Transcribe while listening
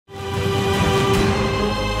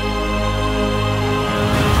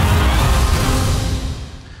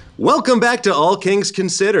Welcome back to All Kings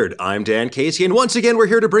Considered. I'm Dan Casey, and once again, we're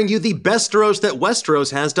here to bring you the besteros that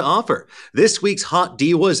Westeros has to offer. This week's Hot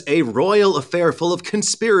D was a royal affair full of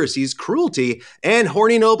conspiracies, cruelty, and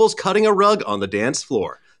horny nobles cutting a rug on the dance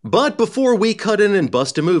floor. But before we cut in and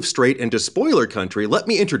bust a move straight into spoiler country, let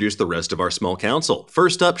me introduce the rest of our small council.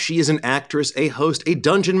 First up, she is an actress, a host, a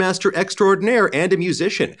dungeon master extraordinaire, and a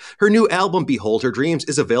musician. Her new album, Behold Her Dreams,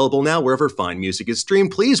 is available now wherever fine music is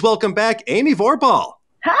streamed. Please welcome back Amy Vorpahl.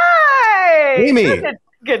 Hi! Amy!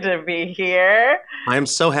 Good to be here. I am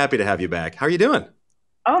so happy to have you back. How are you doing?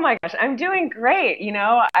 Oh my gosh, I'm doing great. You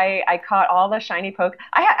know, I caught all the shiny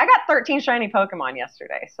I got 13 shiny Pokemon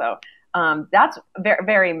yesterday, so that's very,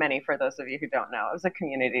 very many for those of you who don't know. It was a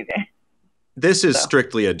community day. This is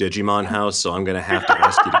strictly a Digimon house, so I'm going to have to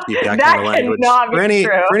ask you to keep that kind of language.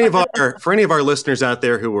 For any of our listeners out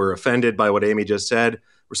there who were offended by what Amy just said,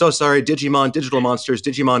 we're so sorry. Digimon, digital monsters,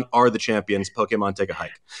 Digimon are the champions. Pokemon, take a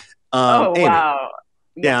hike. Amy, wow.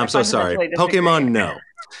 Yeah, I'm so sorry. Pokemon, no.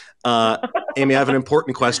 Amy, I have an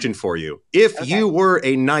important question for you. If you were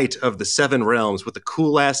a knight of the Seven Realms with a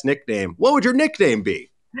cool-ass nickname, what would your nickname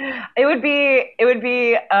be? It would be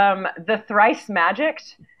the Thrice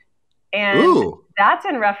Magicked. And that's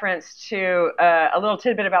in reference to a little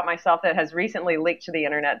tidbit about myself that has recently leaked to the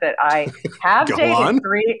internet that I have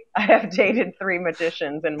dated three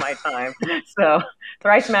magicians in my time. So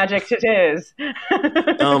Thrice Magicked it is.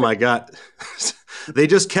 Oh my God. They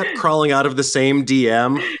just kept crawling out of the same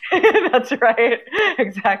DM. That's right.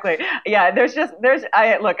 Exactly. Yeah,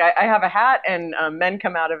 I have a hat and men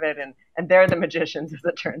come out of it and they're the magicians, as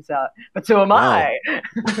it turns out. But so am I.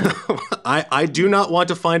 I do not want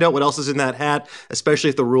to find out what else is in that hat,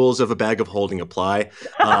 especially if the rules of a bag of holding apply.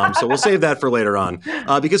 So we'll save that for later on.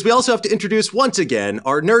 Because we also have to introduce, once again,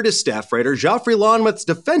 our Nerdist staff writer, Joffrey Lonmouth's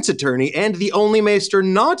defense attorney, and the only maester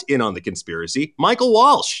not in on the conspiracy, Michael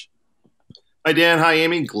Walsh. Hi, Dan. Hi,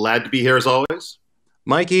 Amy. Glad to be here as always.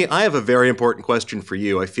 Mikey, I have a very important question for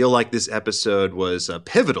you. I feel like this episode was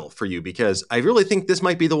pivotal for you because I really think this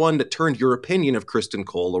might be the one that turned your opinion of Criston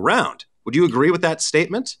Cole around. Would you agree with that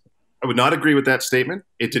statement? I would not agree with that statement.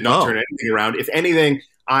 It did not turn anything around. If anything,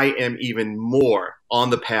 I am even more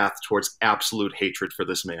on the path towards absolute hatred for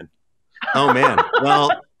this man. Oh, man.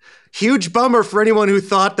 Well, huge bummer for anyone who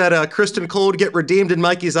thought that Criston Cole would get redeemed in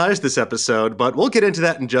Mikey's eyes this episode, but we'll get into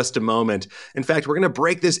that in just a moment. In fact, we're going to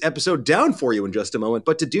break this episode down for you in just a moment,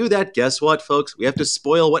 but to do that, guess what, folks? We have to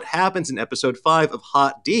spoil what happens in episode 5 of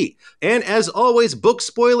Hot D. And as always, book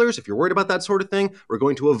spoilers, if you're worried about that sort of thing, we're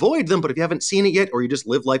going to avoid them, but if you haven't seen it yet or you just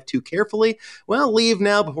live life too carefully, well, leave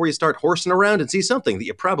now before you start horsing around and see something that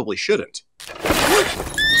you probably shouldn't.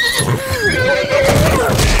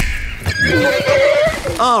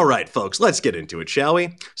 All right, folks, let's get into it, shall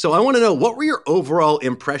we? So I want to know, what were your overall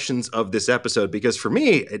impressions of this episode? Because for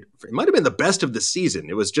me, it might have been the best of the season.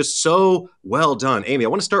 It was just so well done. Amy, I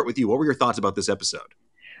want to start with you. What were your thoughts about this episode?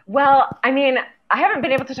 Well, I mean, I haven't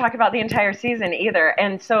been able to talk about the entire season either,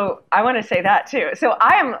 and so I want to say that too. So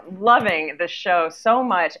I am loving this show so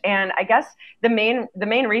much, and I guess the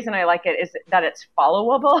main reason I like it is that it's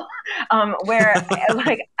followable. Where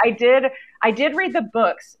like I did read the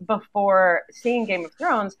books before seeing Game of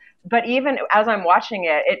Thrones, but even as I'm watching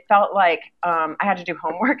it, it felt like I had to do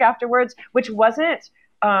homework afterwards, which wasn't.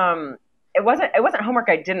 It wasn't homework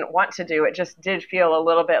I didn't want to do. It just did feel a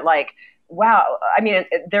little bit like, wow, I mean,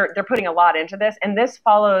 they're putting a lot into this, and this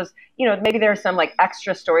follows, you know, maybe there's some like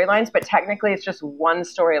extra storylines, but technically it's just one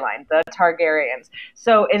storyline, the Targaryens.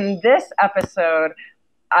 So in this episode,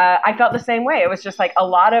 I felt the same way. It was just like a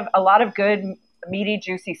lot of good, meaty,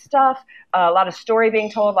 juicy stuff, a lot of story being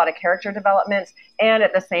told, a lot of character developments, and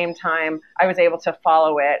at the same time, I was able to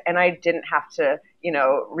follow it, and I didn't have to, you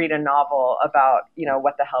know, read a novel about, you know,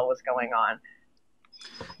 what the hell was going on.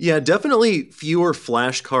 Yeah, definitely fewer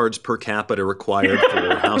flashcards per capita required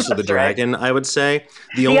for House of the Dragon, I would say.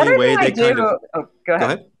 The only way they kind of... Oh, go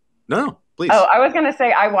ahead. No, please. Oh, I was going to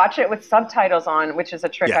say I watch it with subtitles on, which is a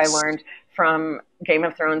trick Yes. I learned from Game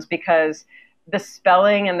of Thrones, because the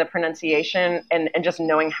spelling and the pronunciation and just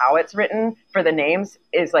knowing how it's written for the names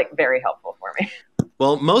is like very helpful for me.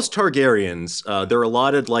 Well, most Targaryens, they're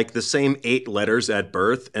allotted like the same 8 letters at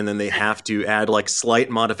birth, and then they have to add like slight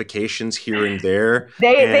modifications here and there.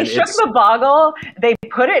 They shook the boggle, they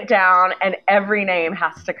put it down, and every name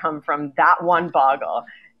has to come from that one boggle.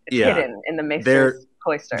 It's hidden in the Maester's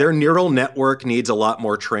cloister. Their neural network needs a lot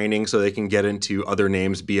more training so they can get into other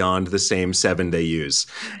names beyond the same 7 they use.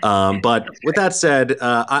 But with that said,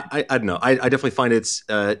 I don't know. I definitely find it's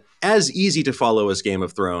as easy to follow as Game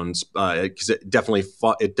of Thrones because it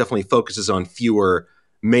definitely focuses on fewer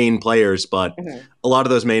main players, but Mhm. a lot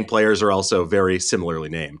of those main players are also very similarly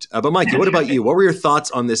named. But Mikey, what about you? What were your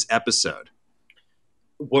thoughts on this episode?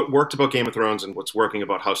 What worked about Game of Thrones and what's working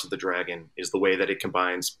about House of the Dragon is the way that it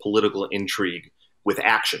combines political intrigue with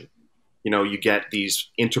action. You know, you get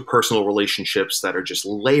these interpersonal relationships that are just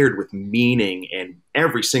layered with meaning, and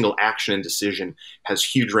every single action and decision has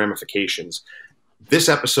huge ramifications. This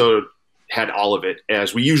episode had all of it,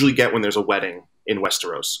 as we usually get when there's a wedding in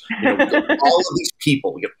Westeros. You know, we get all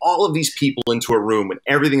of these people into a room and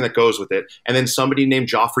everything that goes with it, and then somebody named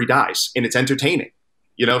Joffrey dies, and it's entertaining.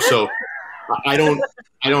 You know, so I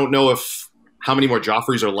don't know how many more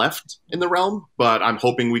Joffreys are left in the realm, but I'm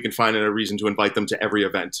hoping we can find a reason to invite them to every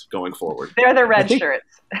event going forward. They're the red shirts.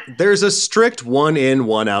 There's a strict one in,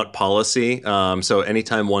 one out policy. So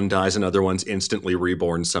anytime one dies, another one's instantly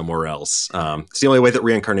reborn somewhere else. It's the only way that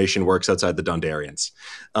reincarnation works outside the Dondarrions.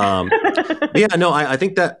 Yeah, no, I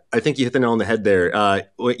think you hit the nail on the head there.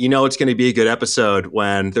 You know, it's going to be a good episode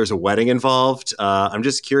when there's a wedding involved. I'm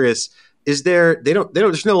just curious. There's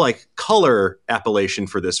no like color appellation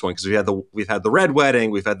for this one, because we've had the red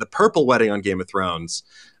wedding, we've had the purple wedding on Game of Thrones.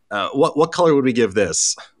 What color would we give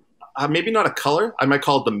this? Maybe not a color. I might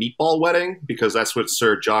call it the meatball wedding, because that's what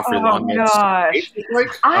Sir Joffrey Lonmont's face is like.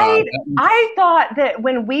 I thought that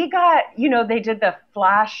when we got, you know, they did the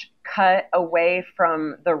flash cut away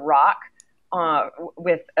from the rock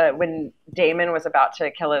with when Daemon was about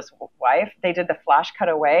to kill his wife, they did the flash cut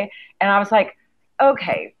away, and I was like,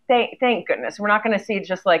 okay, thank goodness. We're not going to see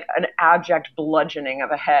just like an abject bludgeoning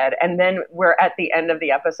of a head. And then we're at the end of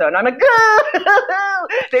the episode, and I'm like,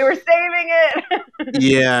 they were saving it.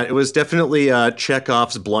 Yeah, it was definitely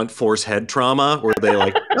Chekhov's blunt force head trauma, where they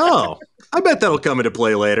like, oh, I bet that'll come into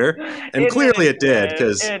play later. And clearly it did,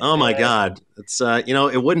 because, oh my God, it's, you know,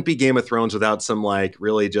 it wouldn't be Game of Thrones without some like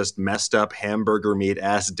really just messed up hamburger meat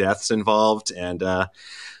ass deaths involved. And,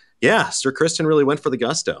 yeah, Sir Criston really went for the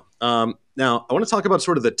gusto. Now, I want to talk about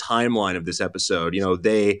sort of the timeline of this episode. You know,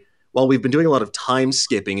 while we've been doing a lot of time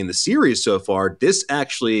skipping in the series so far, this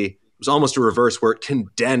actually was almost a reverse, where it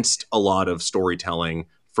condensed a lot of storytelling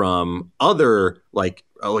from other, like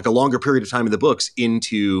a longer period of time in the books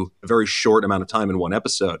into a very short amount of time in one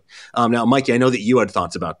episode. Now, Mikey, I know that you had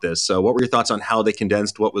thoughts about this. So what were your thoughts on how they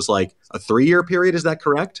condensed what was like a 3-year period? Is that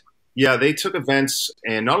correct? Yeah, they took events,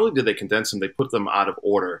 and not only did they condense them, they put them out of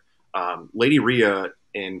order. Lady Rhea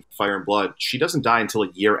in Fire and Blood, she doesn't die until a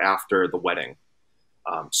year after the wedding.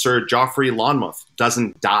 Sir Joffrey Lonmouth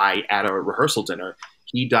doesn't die at a rehearsal dinner.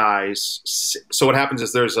 He dies. So what happens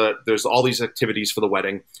is there's all these activities for the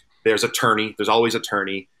wedding. There's always a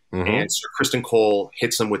tourney, and Sir Criston Cole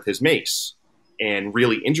hits him with his mace and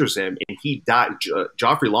really injures him, and he died.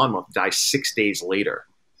 Joffrey Lonmouth dies 6 days later.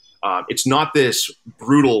 It's not this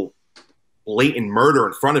brutal, blatant murder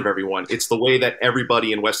in front of everyone. It's the way that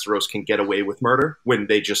everybody in Westeros can get away with murder, when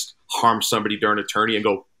they just harm somebody during a tourney and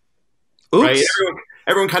go, oops. Right?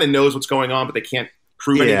 Everyone kind of knows what's going on, but they can't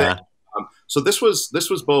prove anything. So this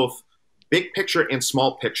was both big picture and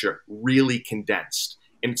small picture really condensed.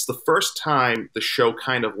 And it's the first time the show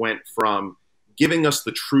kind of went from giving us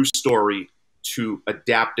the true story to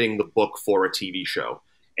adapting the book for a TV show.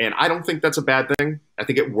 And I don't think that's a bad thing. I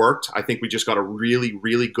think it worked. I think we just got a really,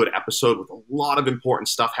 really good episode with a lot of important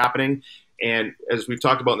stuff happening. And as we've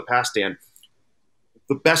talked about in the past, Dan,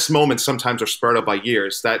 the best moments sometimes are spurred up by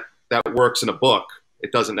years. That works in a book.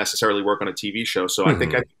 It doesn't necessarily work on a TV show. So I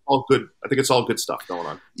think all good. I think it's all good stuff going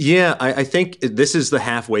on. Yeah, I think this is the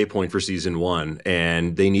halfway point for season 1,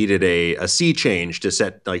 and they needed a sea change to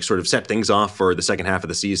set things off for the second half of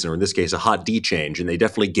the season, or in this case, a hot D change, and they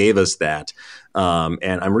definitely gave us that.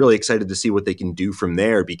 And I'm really excited to see what they can do from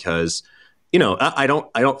there, because, you know, I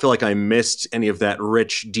don't feel like I missed any of that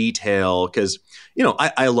rich detail, because, you know,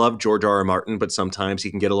 I love George R.R. Martin, but sometimes he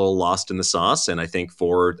can get a little lost in the sauce. And I think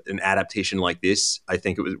for an adaptation like this, I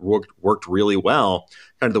think it worked really well,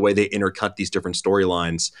 kind of the way they intercut these different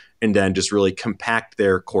storylines and then just really compact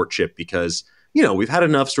their courtship, because, you know, we've had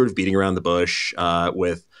enough sort of beating around the bush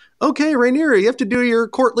with, okay, Rhaenyra, you have to do your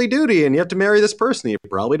courtly duty and you have to marry this person you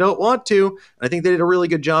probably don't want to. And I think they did a really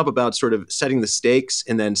good job about sort of setting the stakes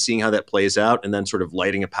and then seeing how that plays out, and then sort of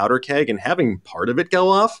lighting a powder keg and having part of it go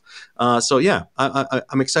off. So yeah,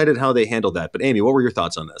 I'm excited how they handled that. But Amy, what were your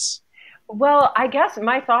thoughts on this? Well, I guess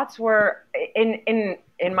my thoughts were in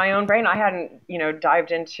my own brain. I hadn't, you know,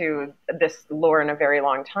 dived into this lore in a very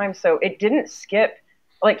long time. So it didn't skip.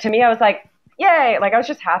 Like, to me, I was like, yay. Like, I was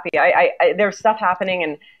just happy. There's stuff happening,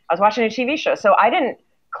 and I was watching a TV show. So I didn't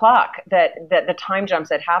clock that the time jumps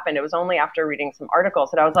had happened. It was only after reading some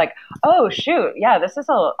articles that I was like, oh, shoot. Yeah, this is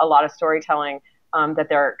a lot of storytelling that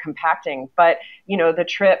they're compacting. But the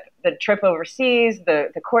trip overseas,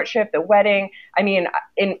 the courtship, the wedding. I mean,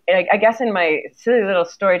 I guess in my silly little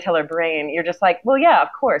storyteller brain, you're just like, well, yeah, of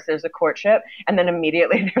course, there's a courtship, and then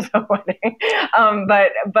immediately there's a wedding.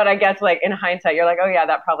 But I guess like in hindsight, you're like, oh yeah,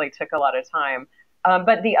 that probably took a lot of time.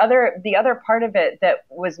 But the other part of it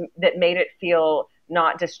that made it feel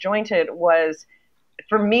not disjointed was,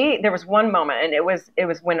 for me, there was one moment, and it was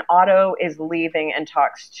when Otto is leaving and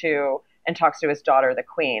talks to his daughter, the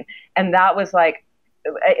Queen, and that was like,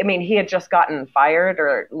 I mean, he had just gotten fired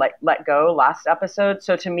or let go last episode,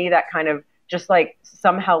 so to me that kind of just like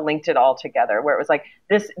somehow linked it all together, where it was like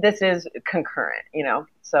this is concurrent,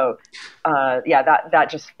 So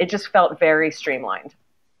it just felt very streamlined.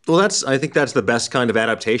 Well, I think that's the best kind of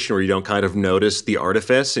adaptation, where you don't kind of notice the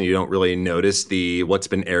artifice and you don't really notice what's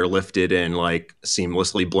been airlifted and like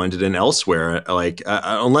seamlessly blended in elsewhere. Like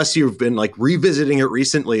unless you've been like revisiting it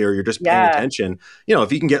recently or you're just paying attention,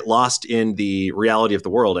 if you can get lost in the reality of the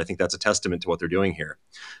world, I think that's a testament to what they're doing here.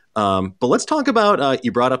 But let's talk about,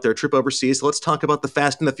 you brought up their trip overseas. So let's talk about the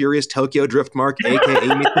Fast and the Furious Tokyo Driftmark, aka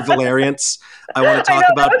Meet the Velaryons. I want to talk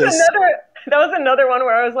about this. That was another one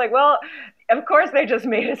where I was like, well, of course they just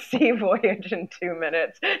made a sea voyage in 2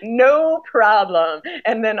 minutes. No problem.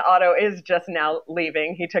 And then Otto is just now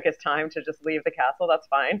leaving. He took his time to just leave the castle. That's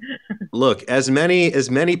fine. Look, as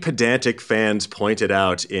many pedantic fans pointed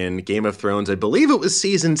out in Game of Thrones, I believe it was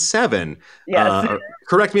season 7. Yes.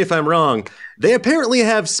 Correct me if I'm wrong. They apparently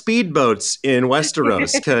have speedboats in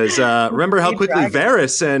Westeros because remember how quickly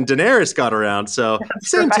Varys and Daenerys got around. So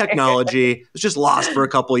same technology. It was just lost for a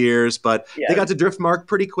couple years, but they got to Driftmark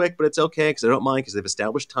pretty quick, but it's okay because I don't mind because they've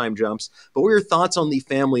established time jumps. But what are your thoughts on the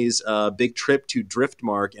family's big trip to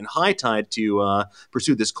Driftmark and high tide to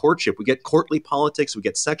pursue this courtship? We get courtly politics. We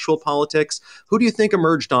get sexual politics. Who do you think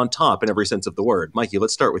emerged on top in every sense of the word? Mikey,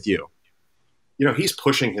 let's start with you. He's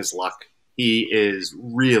pushing his luck. He is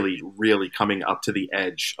really, really coming up to the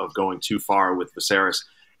edge of going too far with Viserys.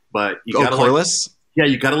 But you got to Corlys?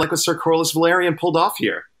 You got to like what Sir Corlys Velaryon pulled off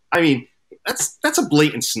here. I mean, that's a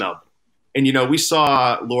blatant snub. And we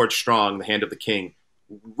saw Lord Strong, the Hand of the King,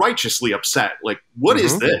 righteously upset. Like, what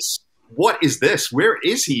is this? What is this? Where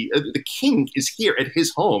is he? The king is here at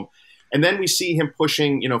his home. And then we see him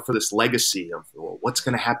pushing, for this legacy of what's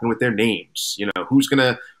going to happen with their names.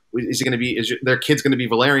 Is their kids going to be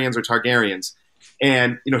Velaryons or Targaryens?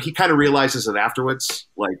 And, he kind of realizes it afterwards,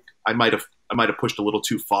 like, I might have pushed a little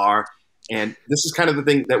too far. And this is kind of the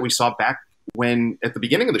thing that we saw back at the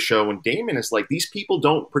beginning of the show, when Daemon is like, these people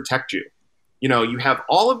don't protect you. You have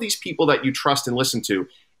all of these people that you trust and listen to,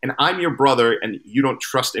 and I'm your brother, and you don't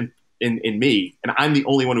trust in me, and I'm the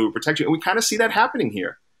only one who will protect you. And we kind of see that happening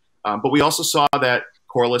here. But we also saw that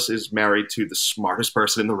Corlys is married to the smartest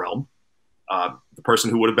person in the realm. The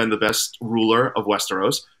person who would have been the best ruler of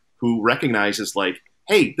Westeros, who recognizes like,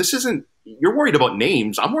 hey, you're worried about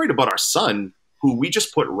names. I'm worried about our son, who we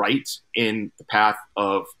just put right in the path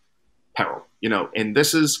of peril, and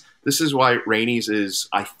this is why Rhaenys is,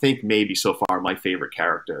 I think, maybe so far my favorite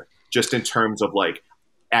character, just in terms of like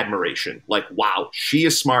admiration. Like, wow, she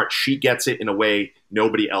is smart. She gets it in a way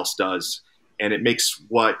nobody else does. And it makes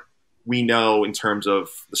what we know in terms of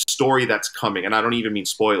the story that's coming, and I don't even mean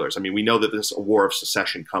spoilers. I mean, we know that there's a war of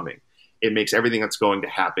secession coming. It makes everything that's going to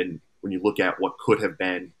happen, when you look at what could have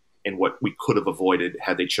been and what we could have avoided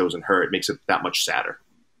had they chosen her, it makes it that much sadder.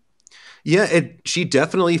 Yeah, she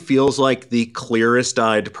definitely feels like the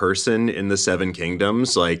clearest-eyed person in the Seven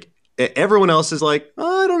Kingdoms. Like, everyone else is like,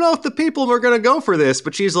 I don't know if the people are going to go for this.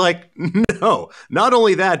 But she's like, no, not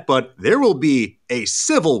only that, but there will be a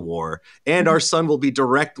civil war, and our son will be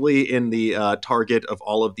directly in the target of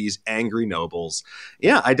all of these angry nobles.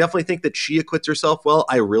 Yeah, I definitely think that she acquits herself well.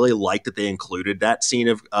 I really like that they included that scene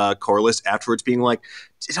of Corlys afterwards being like,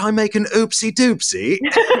 did I make an oopsie doopsie?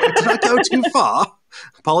 Did I go too far?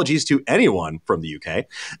 Apologies to anyone from the UK.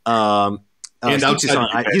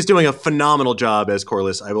 He's doing a phenomenal job as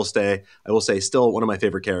Corlys. I will say, still one of my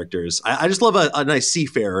favorite characters. I just love a nice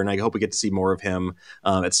seafarer, and I hope we get to see more of him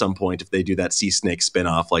at some point if they do that Sea Snake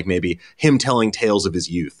spinoff, like maybe him telling tales of his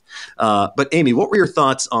youth. But Amy, what were your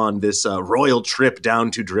thoughts on this royal trip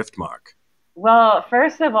down to Driftmark? Well,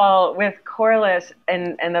 first of all, with Corlys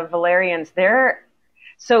and the Velaryons,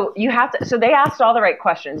 so they asked all the right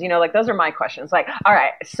questions, like those are my questions. Like, all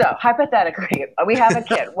right, so hypothetically, we have a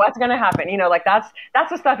kid, what's going to happen? Like that's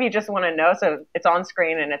the stuff you just want to know. So it's on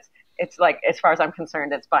screen, and it's like, as far as I'm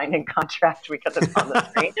concerned, it's binding contract because it's on the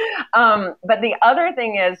screen. But the other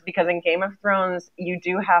thing is, because in Game of Thrones, you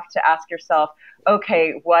do have to ask yourself,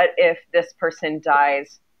 okay, what if this person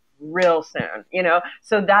dies real soon?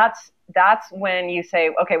 So that's when you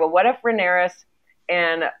say, okay, well, what if Rhaenyra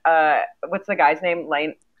and what's the guy's name?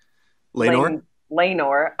 Laenor?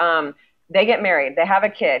 Laenor. They get married. They have a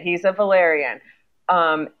kid. He's a Velaryon.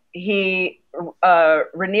 Rhaenyra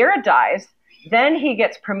dies. Then he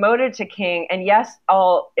gets promoted to king. And yes,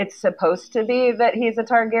 it's supposed to be that he's a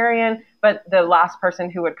Targaryen, but the last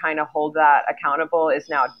person who would kind of hold that accountable is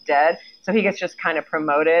now dead. So he gets just kind of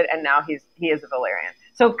promoted, and now he is a Velaryon.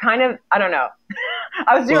 So kind of, I don't know.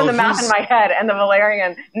 I was doing the math in my head, and the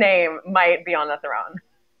Velaryon name might be on the throne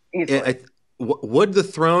easily. Would the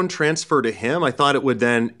throne transfer to him? I thought it would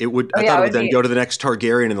then. I thought it would then go to the next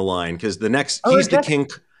Targaryen in the line, because the next he's the king.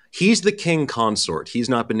 He's the king consort. He's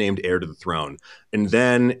not been named heir to the throne, and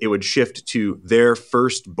then it would shift to their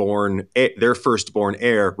firstborn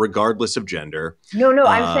heir, regardless of gender. No,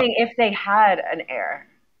 I'm saying if they had an heir.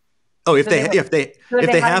 Oh, if they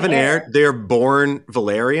have an heir, they're born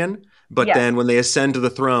Velaryon. But then when they ascend to the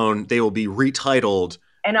throne, they will be retitled.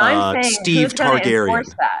 And I'm saying Steve who's going to Targaryen.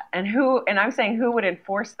 enforce that? And I'm saying who would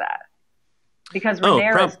enforce that? Because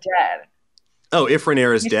Rhaenyra's dead. Oh, if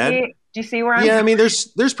Rhaenyra's dead? Do you see where I'm going? I mean,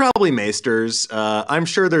 there's probably maesters. I'm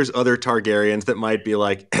sure there's other Targaryens that might be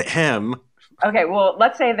like, ahem. Okay, well,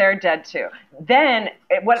 let's say they're dead too. Then,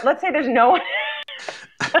 let's say there's no one.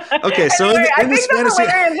 Okay, so anyway, in this fantasy,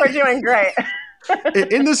 the Velaryons are doing great.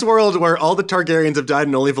 In this world where all the Targaryens have died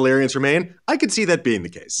and only Velaryons remain, I could see that being the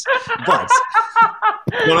case. But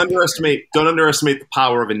don't underestimate the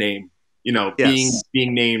power of a name. You know, being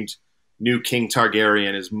named new King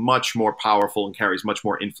Targaryen is much more powerful and carries much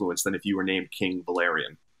more influence than if you were named King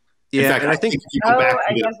Velaryon. Yeah, in fact, and I think if you go back,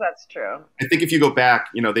 I guess that's true. I think if you go back,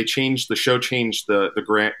 the show changed the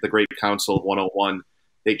Great Council of 101.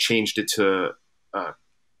 They changed it to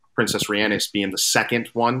Princess Rhaenys being the second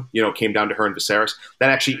one. Came down to her and Viserys.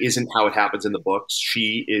 That actually isn't how it happens in the books.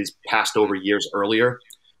 She is passed over years earlier,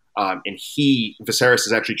 and Viserys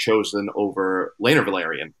is actually chosen over Laenor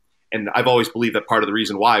Velaryon. And I've always believed that part of the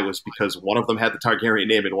reason why was because one of them had the Targaryen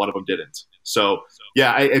name and one of them didn't. So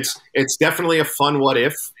yeah, it's definitely a fun what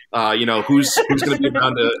if. Who's going to be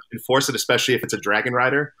around to enforce it, especially if it's a dragon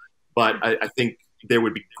rider. But I think there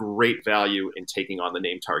would be great value in taking on the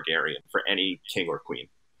name Targaryen for any king or queen.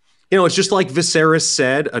 It's just like Viserys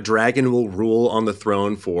said, a dragon will rule on the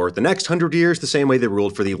throne for the next 100 years, the same way they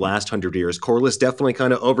ruled for the last 100 years. Corlys definitely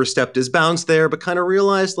kind of overstepped his bounds there, but kind of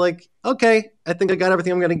realized, like, okay, I think I got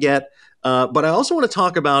everything I'm going to get. But I also want to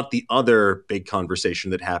talk about the other big conversation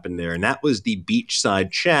that happened there, and that was the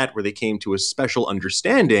beachside chat where they came to a special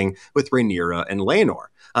understanding with Rhaenyra and Laenor.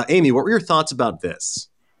 Amy, what were your thoughts about this?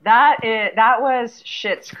 That was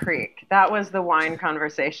Schitt's Creek. That was the wine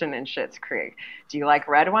conversation in Schitt's Creek. Do you like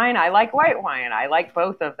red wine? I like white wine. I like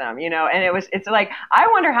both of them, and it's like, I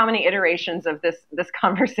wonder how many iterations of this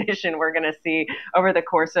conversation we're going to see over the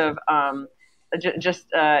course of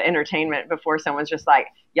entertainment before someone's just like,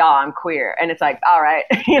 y'all, I'm queer. And it's like, all right,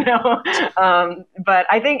 but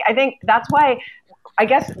I think that's why, I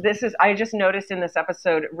guess I just noticed in this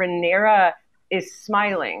episode, Rhaenyra is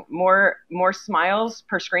smiling more smiles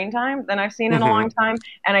per screen time than I've seen in a long time.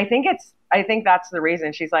 And I think that's the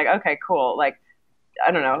reason. She's like, okay, cool. Like,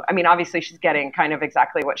 I don't know. I mean, obviously she's getting kind of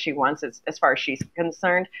exactly what she wants as far as she's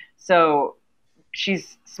concerned. So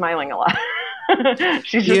she's smiling a lot.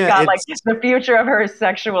 She's just got like the future of her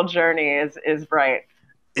sexual journey is bright.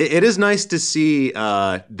 It is nice to see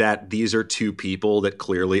that these are two people that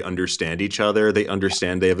clearly understand each other. They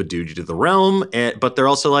understand they have a duty to the realm, but they're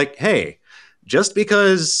also like, hey, just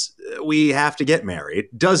because we have to get married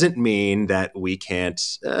doesn't mean that we can't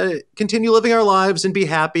continue living our lives and be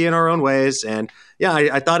happy in our own ways. And yeah,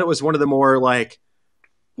 I thought it was one of the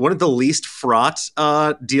least fraught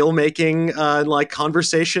deal-making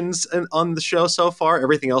conversations on the show so far.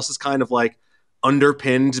 Everything else is kind of like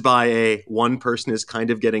underpinned by one person is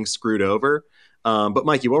kind of getting screwed over. But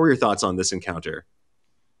Mikey, what were your thoughts on this encounter?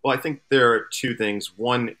 Well, I think there are two things.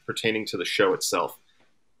 One pertaining to the show itself.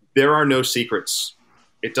 There are no secrets.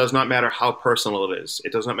 It does not matter how personal it is.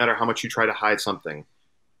 It does not matter how much you try to hide something.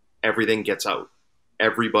 Everything gets out.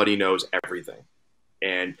 Everybody knows everything.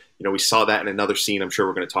 And, we saw that in another scene I'm sure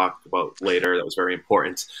we're going to talk about later. That was very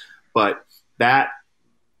important. But that,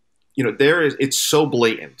 it's so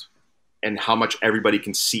blatant and how much everybody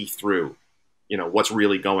can see through, what's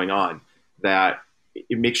really going on, that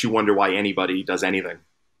it makes you wonder why anybody does anything.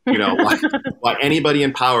 Why anybody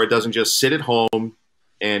in power doesn't just sit at home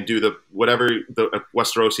and do the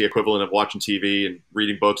Westerosi equivalent of watching TV and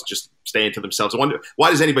reading books, just staying to themselves. I wonder,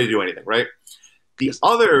 why does anybody do anything, right? The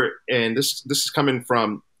other, and this is coming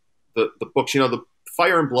from the books, the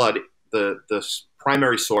Fire and Blood, the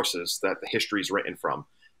primary sources that the history is written from,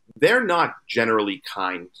 they're not generally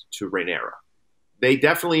kind to Rhaenyra. they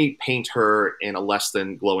definitely paint her in a less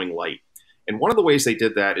than glowing light. And one of the ways they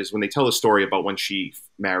did that is when they tell the story about when she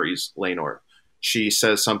marries Laenor. She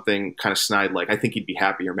says something kind of snide like, I think he'd be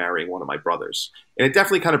happier marrying one of my brothers. And it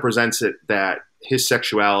definitely kind of presents it that his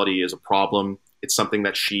sexuality is a problem. It's something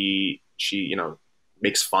that she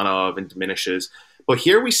makes fun of and diminishes. But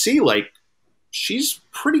here we see, like, she's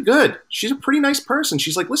pretty good. She's a pretty nice person.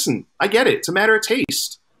 She's like, listen, I get it. It's a matter of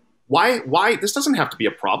taste. Why? This doesn't have to be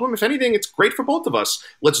a problem. If anything, it's great for both of us.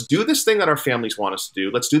 Let's do this thing that our families want us to do.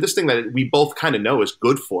 Let's do this thing that we both kind of know is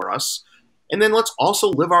good for us. And then let's also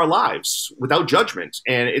live our lives without judgment.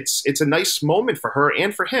 And it's a nice moment for her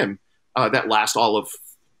and for him that lasts all of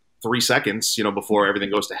 3 seconds, before everything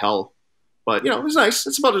goes to hell. But, it was nice.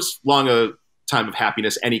 It's about as long a time of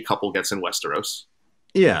happiness any couple gets in Westeros.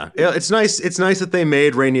 Yeah, it's nice. It's nice that they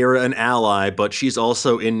made Rhaenyra an ally, but she's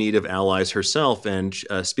also in need of allies herself. And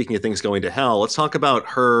speaking of things going to hell, let's talk about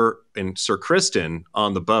her and Sir Criston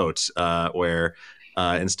on the boat, where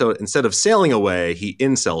instead of sailing away, he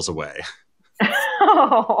incels away.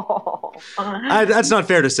 That's not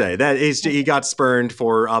fair to say. That is, he got spurned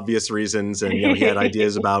for obvious reasons, and he had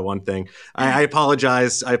ideas about one thing. I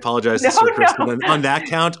apologize. I apologize to Sir Criston on that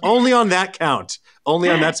count. Only on that count.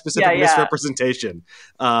 Only on that specific misrepresentation.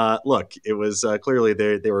 Look, it was clearly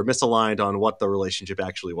they were misaligned on what the relationship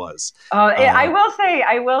actually was. I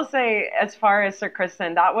will say, as far as Sir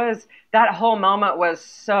Criston, that whole moment was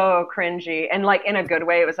so cringy, and like in a good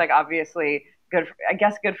way. It was like obviously good. I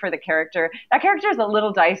guess good for the character. That character is a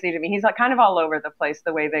little dicey to me. He's like kind of all over the place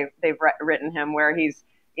the way they've written him, where he's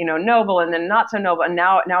noble and then not so noble, and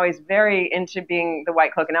now he's very into being the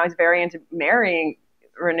White Cloak, and now he's very into marrying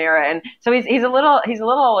Rhaenyra, and so he's a little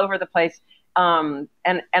all over the place. And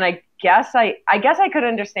I guess I could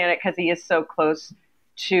understand it because he is so close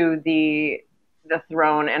to the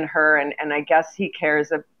throne and her, and I guess he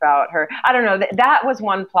cares about her. I don't know. That was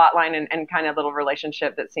one plot line and kind of little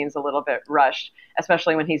relationship that seems a little bit rushed,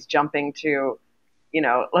 especially when he's jumping to,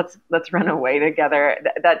 let's run away together.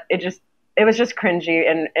 That it was just cringy,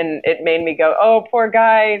 and it made me go, oh, poor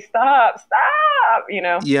guy, stop.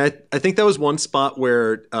 Yeah, I think that was one spot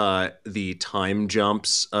where the time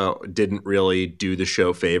jumps didn't really do the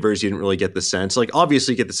show favors. You didn't really get the sense. Like,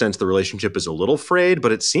 obviously you get the sense the relationship is a little frayed,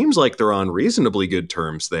 but it seems like they're on reasonably good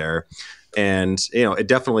terms there. And, it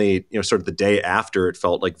definitely, sort of the day after, it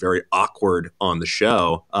felt like very awkward on the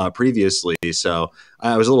show previously. So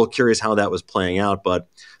I was a little curious how that was playing out. But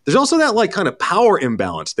there's also that like kind of power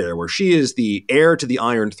imbalance there where she is the heir to the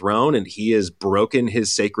Iron Throne and he has broken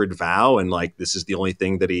his sacred vow. And like, this is the only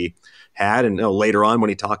thing that he had. And later on when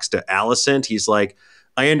he talks to Alicent, he's like,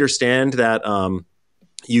 I understand that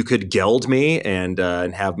you could geld me and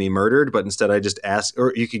have me murdered, but instead I just ask,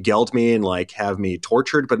 or you could geld me and like have me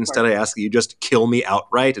tortured, but instead I ask that you just kill me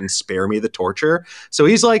outright and spare me the torture. So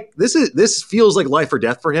he's like, this feels like life or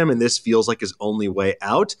death for him, and this feels like his only way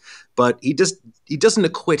out. But he doesn't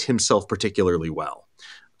acquit himself particularly well.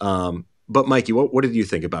 But Mikey, what did you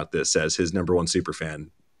think about this as his number one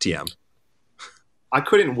superfan TM? I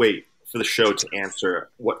couldn't wait for the show to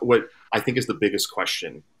answer what I think is the biggest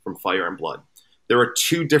question from Fire and Blood. There are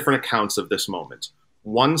two different accounts of this moment.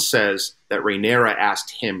 One says that Rhaenyra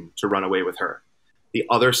asked him to run away with her. The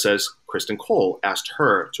other says Criston Cole asked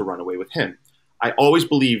her to run away with him. I always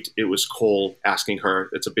believed it was Cole asking her.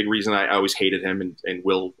 It's a big reason I always hated him and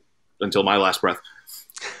will until my last breath.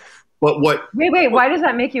 But Wait, why does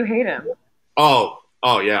that make you hate him? Oh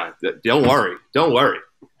yeah. Don't worry.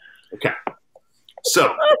 Okay.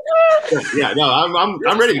 So, yeah, no,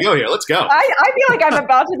 I'm ready to go here. Let's go. I feel like I'm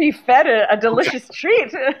about to be fed a delicious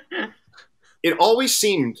treat. It always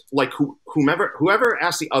seemed like whoever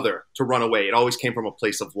asked the other to run away, it always came from a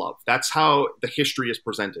place of love. That's how the history is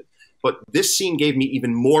presented. But this scene gave me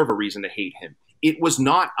even more of a reason to hate him. It was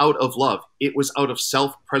not out of love. It was out of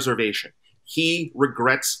self-preservation. He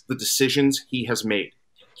regrets the decisions he has made.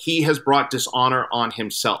 He has brought dishonor on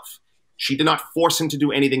himself. She did not force him to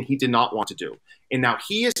do anything he did not want to do. And now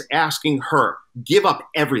he is asking her, give up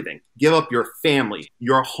everything. Give up your family,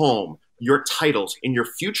 your home, your titles, and your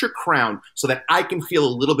future crown so that I can feel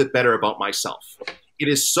a little bit better about myself. It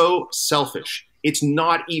is so selfish. It's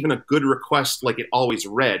not even a good request like it always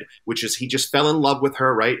read, which is he just fell in love with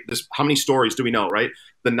her, right? How many stories do we know, right?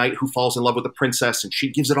 The knight who falls in love with the princess and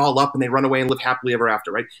she gives it all up and they run away and live happily ever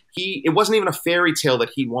after, right? It wasn't even a fairy tale that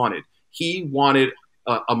he wanted. He wanted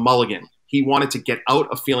a mulligan. He wanted to get out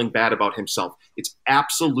of feeling bad about himself. It's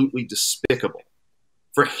absolutely despicable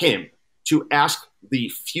for him to ask the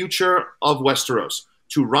future of Westeros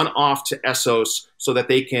to run off to Essos so that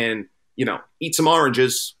they can, eat some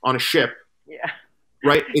oranges on a ship. Yeah.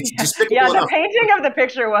 right? It's despicable Yeah, the enough. painting of the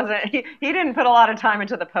picture wasn't. He didn't put a lot of time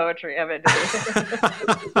into the poetry of it.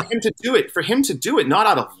 Did he? For him to do it, not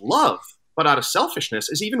out of love, but out of selfishness,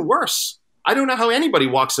 is even worse. I don't know how anybody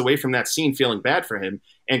walks away from that scene feeling bad for him.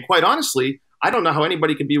 And quite honestly, I don't know how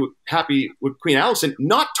anybody could be happy with Queen Alicent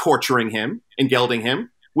not torturing him and gelding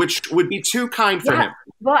him, which would be too kind for him.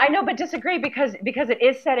 Well, I know, but disagree because it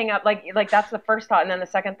is setting up like that's the first thought, and then the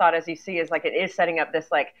second thought, as you see, is like it is setting up this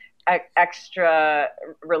like extra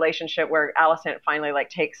relationship where Alicent finally like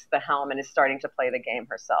takes the helm and is starting to play the game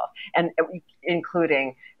herself, and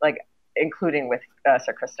including with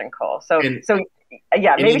Sir Criston Cole. So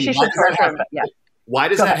yeah, maybe she should torture him. But yeah. Why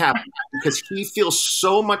does that happen? Because he feels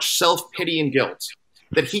so much self-pity and guilt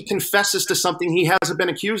that he confesses to something he hasn't been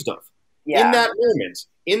accused of. Yeah.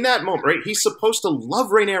 In that moment, right? He's supposed to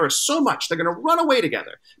love Rhaenyra so much. They're going to run away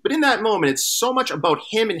together. But in that moment, it's so much about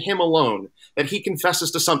him and him alone that he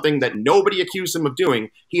confesses to something that nobody accused him of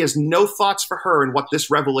doing. He has no thoughts for her and what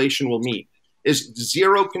this revelation will mean. Is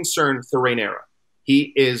zero concern for Rhaenyra.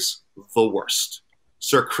 He is the worst.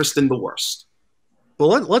 Sir Criston the worst.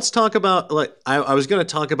 Well, let's talk about, I was going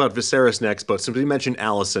to talk about Viserys next, but since we mentioned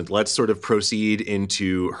Alicent, let's sort of proceed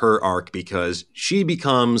into her arc because she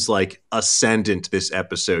becomes like ascendant this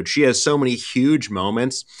episode. She has so many huge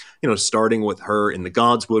moments, starting with her in the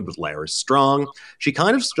Godswood with Larys Strong. She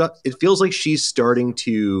kind of, it feels like she's starting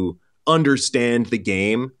to understand the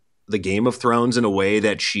Game of Thrones in a way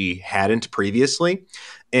that she hadn't previously.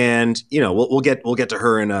 And, we'll get to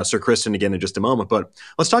her and Sir Criston again in just a moment. But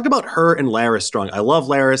let's talk about her and Larys Strong. I love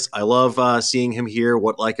Larys. I love seeing him here,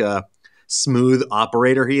 what like a smooth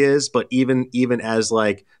operator he is. But even as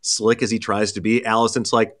like slick as he tries to be,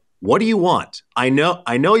 Alicent's like, what do you want? I know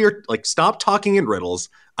you're like, stop talking in riddles.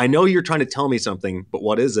 I know you're trying to tell me something, but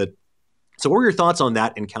what is it? So what were your thoughts on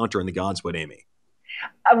that encounter in the Godswood, Amy?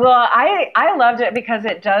 Well, I loved it because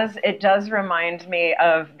it does remind me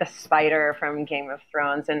of the spider from Game of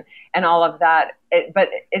Thrones and all of that. I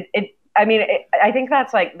think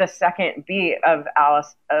that's like the second beat of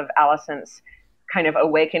Alicent's kind of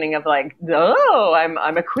awakening of like, oh,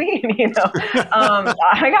 I'm a queen,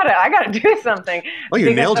 I gotta do something. Well,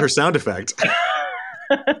 you nailed her sound effect.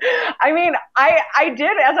 I mean, I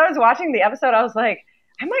did, as I was watching the episode, I was like,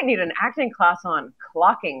 I might need an acting class on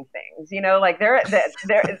clocking things, like they're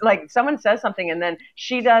like someone says something and then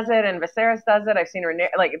she does it and Viserys does it. I've seen her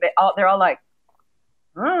like they're all like,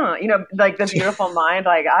 like the beautiful mind.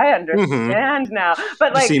 Like I understand now,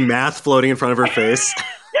 but like you see math floating in front of her face.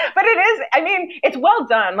 But it is. I mean, it's well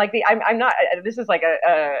done. Like I'm not. This is like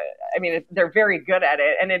they're very good at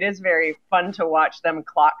it, and it is very fun to watch them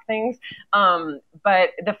clock things.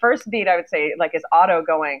 But the first beat, I would say, like is Otto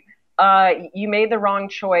going. You made the wrong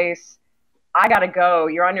choice. I gotta go.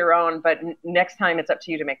 You're on your own, but next time it's up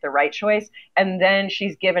to you to make the right choice. And then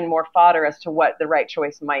she's given more fodder as to what the right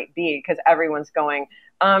choice might be because everyone's going,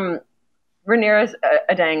 Rhaenyra's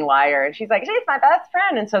a dang liar. And she's like, she's my best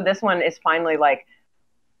friend. And so this one is finally like,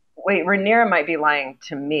 wait, Rhaenyra might be lying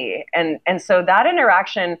to me. And so that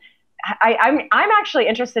interaction, I'm actually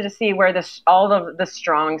interested to see where all of the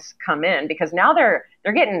Strongs come in because now they're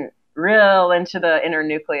getting real into the inner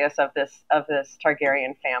nucleus of this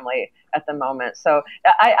Targaryen family at the moment. So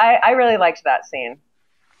I really liked that scene.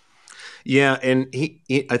 Yeah, and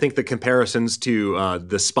I think the comparisons to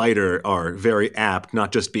the spider are very apt,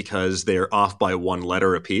 not just because they're off by one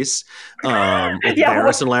letter apiece with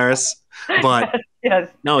Varys and Larys, but yes.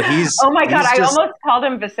 No, he's. Oh my God, I almost called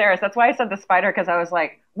him Viserys. That's why I said the spider because I was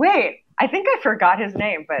like, wait, I think I forgot his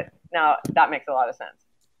name, but no, that makes a lot of sense.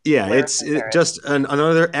 Yeah, it's just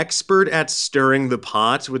another expert at stirring the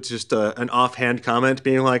pot with just an offhand comment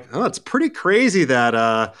being like, oh, it's pretty crazy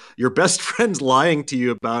that your best friend's lying to you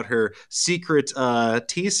about her secret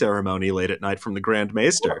tea ceremony late at night from the Grand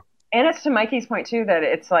Maester. And it's to Mikey's point, too, that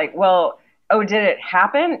it's like, well, oh, did it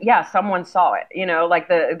happen? Yeah, someone saw it. Like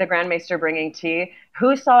the Grand Maester bringing tea.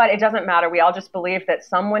 Who saw it? It doesn't matter. We all just believe that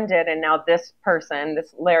someone did, and now this person,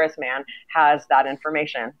 this Larys man, has that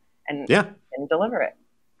information and can deliver it.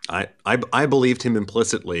 I believed him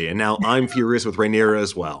implicitly, and now I'm furious with Rhaenyra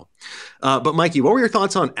as well. But Mikey, what were your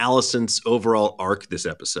thoughts on Alicent's overall arc this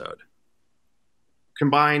episode?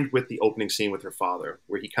 Combined with the opening scene with her father,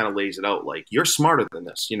 where he kind of lays it out like, you're smarter than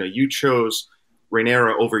this. You chose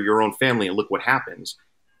Rhaenyra over your own family, and look what happens.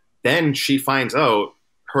 Then she finds out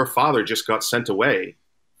her father just got sent away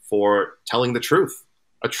for telling the truth,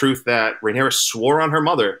 a truth that Rhaenyra swore on her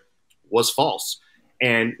mother was false.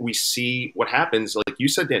 And we see what happens. Like you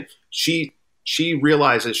said, Dan, she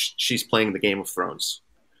realizes she's playing the Game of Thrones.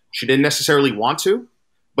 She didn't necessarily want to,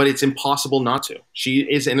 but it's impossible not to. She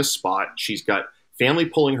is in a spot. She's got family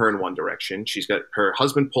pulling her in one direction. She's got her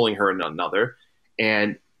husband pulling her in another.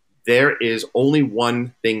 And there is only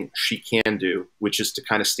one thing she can do, which is to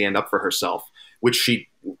kind of stand up for herself, which she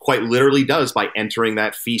quite literally does by entering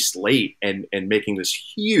that feast late and making this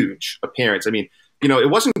huge appearance. I mean, you know,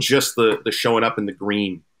 it wasn't just the showing up in the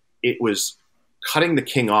green. It was cutting the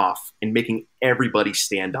king off and making everybody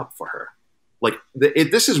stand up for her. Like,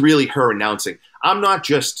 this is really her announcing, I'm not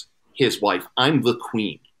just his wife, I'm the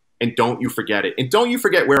queen. And don't you forget it. And don't you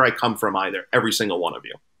forget where I come from either, every single one of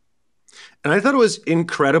you. And I thought it was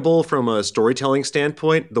incredible from a storytelling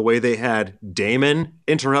standpoint, the way they had Daemon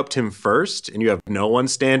interrupt him first, and you have no one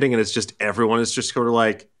standing, and it's just everyone is just sort of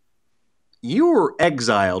like, you were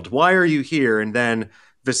exiled. Why are you here? And then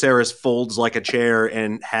Viserys folds like a chair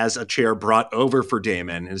and has a chair brought over for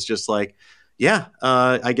Daemon. It's just like, yeah,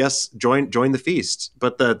 I guess join the feast.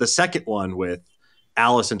 But the second one with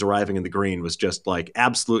Alicent arriving in the green was just like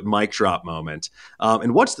absolute mic drop moment.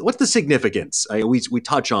 And what's the significance? We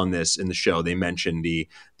touch on this in the show. They mention the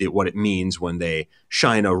what it means when they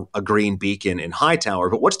shine a green beacon in Hightower.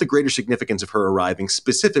 But what's the greater significance of her arriving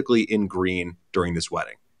specifically in green during this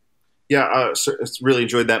wedding? Yeah, really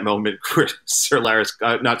enjoyed that moment where where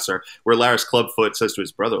Larys Clubfoot says to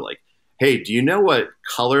his brother, like, "Hey, do you know what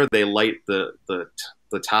color they light the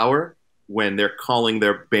tower when they're calling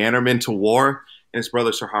their bannermen to war?" And his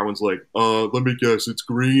brother Sir Harwin's like, let me guess, it's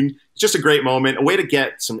green. It's just a great moment, a way to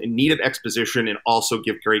get some needed exposition and also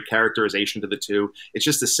give great characterization to the two. It's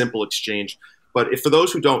just a simple exchange. But for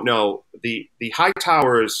those who don't know, the High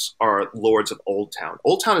Towers are lords of Old Town.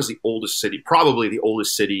 Old Town is the oldest city, probably the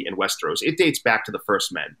oldest city in Westeros. It dates back to the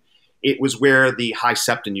First Men. It was where the High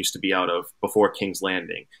Septon used to be out of before King's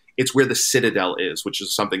Landing. It's where the Citadel is, which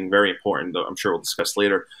is something very important that I'm sure we'll discuss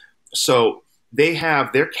later. So they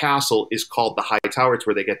have their castle is called the High Tower. It's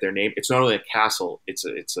where they get their name. It's not only a castle; it's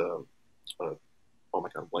a oh my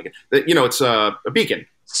god, I'm blanking. You know, it's a beacon.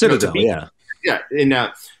 Citadel, a beacon. Yeah.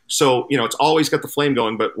 And so you know, it's always got the flame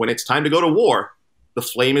going. But when it's time to go to war, the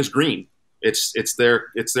flame is green. It's their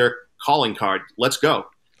calling card. Let's go.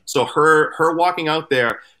 So her walking out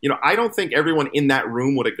there, you know, I don't think everyone in that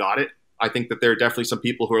room would have got it. I think that there are definitely some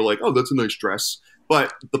people who are like, oh, that's a nice dress.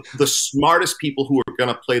 But the smartest people who are going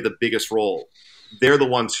to play the biggest role, they're the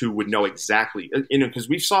ones who would know exactly. You know, because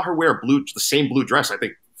we saw her wear the same blue dress, I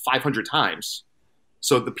think, 500 times.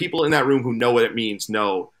 So the people in that room who know what it means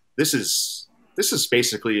know this is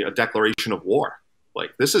basically a declaration of war.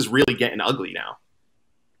 Like, this is really getting ugly now.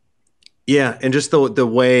 Yeah, and just the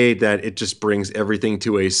way that it just brings everything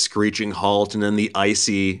to a screeching halt, and then the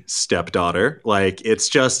icy stepdaughter, like, it's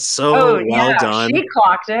just so well done. She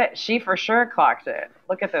clocked it. She for sure clocked it.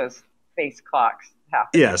 Look at those face clocks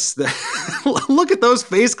happening. Yes, look at those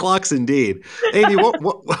face clocks indeed. Amy, what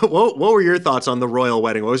were your thoughts on the royal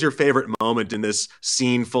wedding? What was your favorite moment in this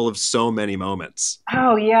scene full of so many moments?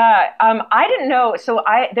 Oh yeah, I didn't know. So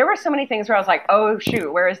there were so many things where I was like, oh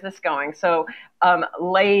shoot, where is this going? So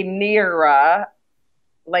Laenor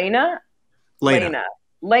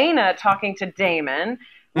talking to Daemon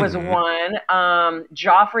was one.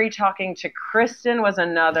 Joffrey talking to Criston was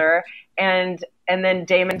another, and then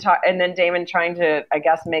Daemon trying to, I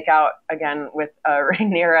guess, make out again with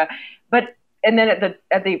Rhaenyra, and then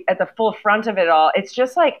at the full front of it all, it's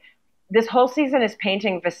just like this whole season is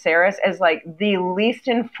painting Viserys as like the least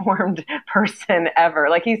informed person ever.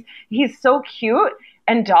 Like he's so cute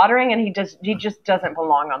and doddering, and he just doesn't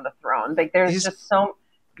belong on the throne. Like he's just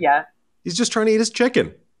trying to eat his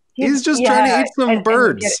chicken. He's just trying to eat some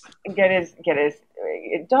birds. And get his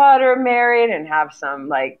daughter married and have some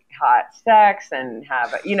like hot sex and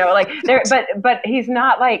have but he's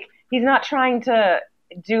not trying to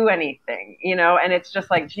do anything, you know, and it's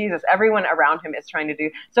just like, Jesus, everyone around him is trying to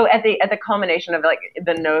do. So at the culmination of like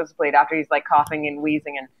the nosebleed, after he's like coughing and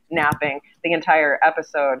wheezing and napping the entire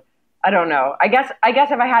episode, I don't know. I guess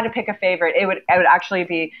if I had to pick a favorite, it would actually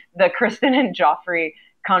be the Criston and Joffrey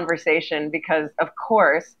conversation, because of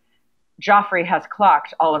course Joffrey has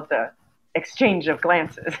clocked all of the exchange of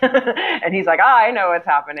glances and he's like, I know what's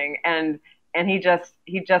happening, and he just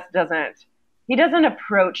doesn't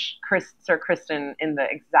approach Sir Criston in the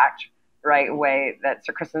exact right way that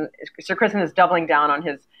Sir Criston is doubling down on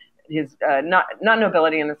his not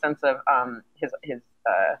nobility in the sense of his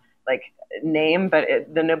like name, but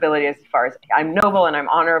the nobility as far as I'm noble and I'm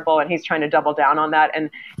honorable, and he's trying to double down on that,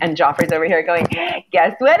 and Joffrey's over here going,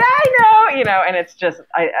 guess what I know, you know, and it's just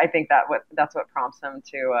I think that's what prompts him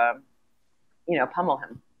to pummel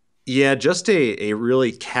him. Yeah, just a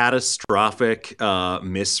really catastrophic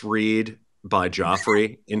misread by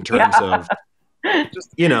Joffrey in terms of,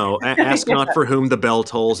 ask not for whom the bell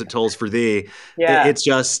tolls, it tolls for thee. Yeah. It's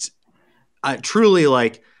just, truly,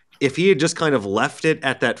 like, if he had just kind of left it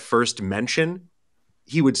at that first mention,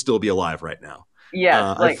 he would still be alive right now.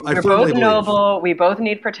 Yes, like I we're firmly both believe. noble. We both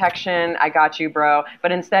need protection. I got you, bro.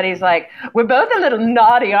 But instead, he's like, we're both a little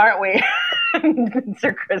naughty, aren't we?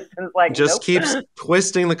 Sir Criston's like, just nope. keeps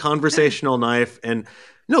twisting the conversational knife. And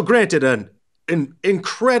no, granted, an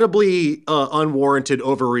incredibly unwarranted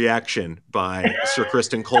overreaction by Sir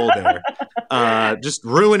Criston Cole there, just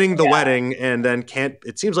ruining the wedding, and then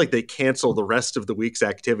it seems like they cancel the rest of the week's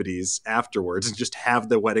activities afterwards and just have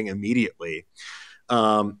the wedding immediately.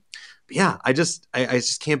 Yeah, I just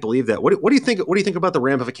can't believe that. What do you think? What do you think about the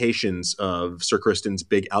ramifications of Sir Criston's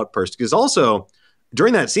big outburst? Because also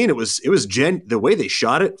during that scene, the way they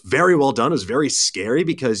shot it, very well done. It was very scary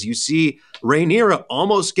because you see Rhaenyra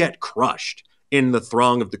almost get crushed in the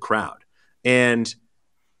throng of the crowd, and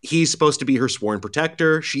he's supposed to be her sworn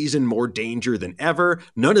protector. She's in more danger than ever.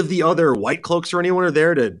 None of the other White Cloaks or anyone are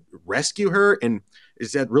there to rescue her, and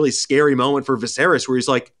it's that really scary moment for Viserys where he's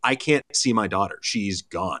like, I can't see my daughter. She's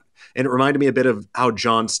gone. And it reminded me a bit of how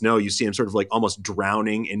Jon Snow, you see him sort of like almost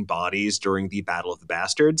drowning in bodies during the Battle of the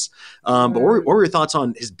Bastards. But what were your thoughts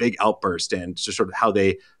on his big outburst and just sort of how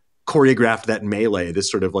they choreographed that melee, this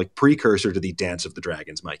sort of like precursor to the Dance of the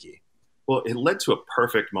Dragons, Mikey? Well, it led to a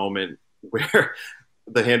perfect moment where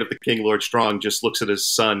the Hand of the King, Lord Strong, just looks at his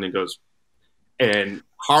son and goes, and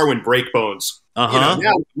Harwin Breakbones. Now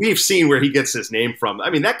we've seen where he gets his name from. I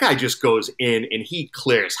mean, that guy just goes in and he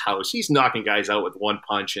clears house. He's knocking guys out with one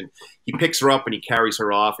punch, and he picks her up and he carries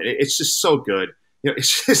her off. And it's just so good.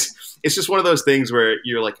 It's just one of those things where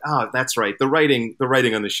you're like, oh, that's right. The writing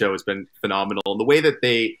on the show has been phenomenal, and the way that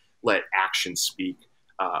they let action speak.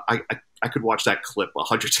 I could watch that clip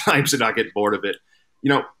 100 times and not get bored of it.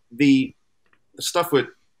 The stuff with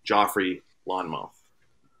Joffrey Lonmouth,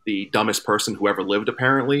 the dumbest person who ever lived,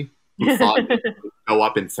 apparently, who thought he would go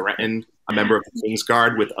up and threaten a member of the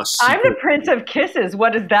Kingsguard with a secret. I'm the Prince of Kisses.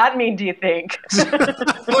 What does that mean, do you think?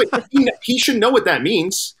 he should know what that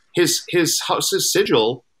means. His house's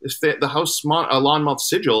sigil, the House Lonmouth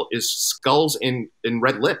sigil, is skulls and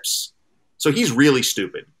red lips. So he's really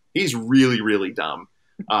stupid. He's really, really dumb.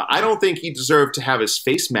 I don't think he deserved to have his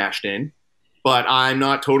face smashed in, but I'm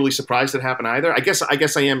not totally surprised it happened either. I guess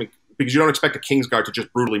I am, because you don't expect a Kingsguard to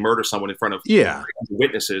just brutally murder someone in front of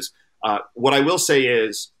witnesses. What I will say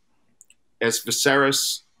is, as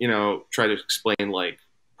Viserys, try to explain, like,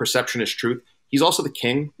 perception is truth, he's also the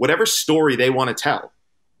king. Whatever story they want to tell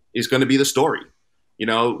is going to be the story,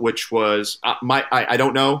 which was I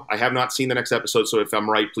don't know. I have not seen the next episode, so if I'm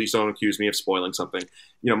right, please don't accuse me of spoiling something.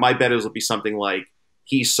 My bet is it'll be something like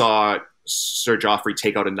he saw Sir Joffrey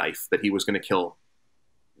take out a knife that he was going to kill,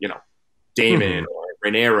 Daemon or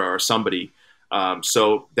Rhaenyra or somebody.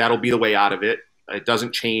 So that'll be the way out of it. It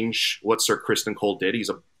doesn't change what Sir Criston Cole did. He's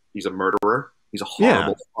a murderer. He's a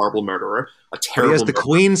horrible, horrible murderer. A terrible. He has the murderer.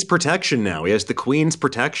 Queen's protection now. He has the Queen's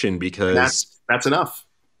protection because that's enough.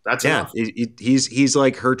 That's enough. He's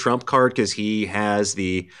like her trump card because he has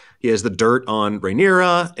the dirt on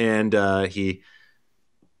Rhaenyra, and he.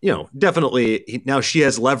 Definitely now she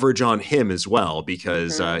has leverage on him as well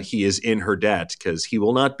because he is in her debt, because he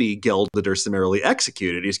will not be gelded or summarily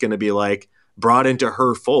executed. He's going to be like brought into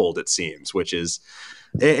her fold, it seems, which is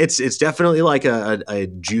it's definitely like a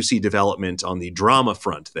juicy development on the drama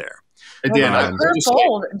front there. Again, her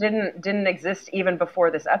fold didn't exist even before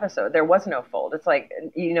this episode. There was no fold. It's like,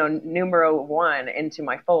 numero one into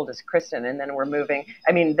my fold is Criston, and then we're moving.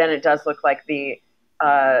 I mean, then it does look like the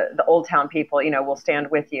Old Town people, will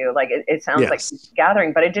stand with you. Like it sounds like he's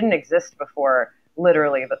gathering, but it didn't exist before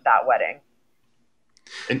literally that wedding.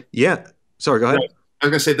 And sorry, go ahead. I was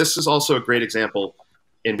going to say, this is also a great example,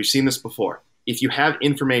 and we've seen this before. If you have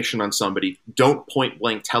information on somebody, don't point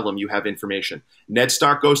blank tell them you have information. Ned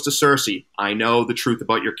Stark goes to Cersei. I know the truth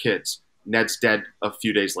about your kids. Ned's dead a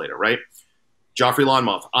few days later, right? Joffrey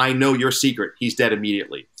Lonmouth. I know your secret. He's dead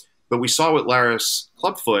immediately. But we saw with Larys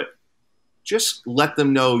Clubfoot, just let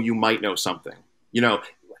them know you might know something.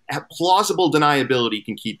 Plausible deniability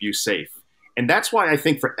can keep you safe. And that's why I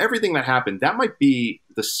think for everything that happened, that might be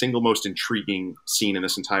the single most intriguing scene in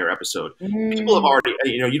this entire episode. People have already,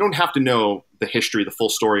 you don't have to know the history, the full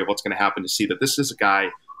story of what's going to happen to see that this is a guy,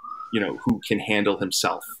 who can handle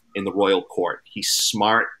himself in the royal court. He's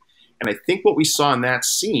smart. And I think what we saw in that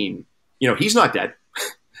scene, he's not dead.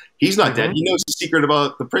 He's not dead. He knows the secret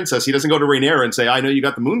about the princess. He doesn't go to Rhaenyra and say, I know you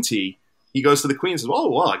got the moon tea. He goes to the queen and says, oh,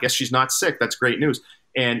 well, I guess she's not sick. That's great news.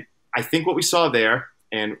 And I think what we saw there,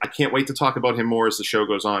 and I can't wait to talk about him more as the show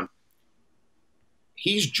goes on,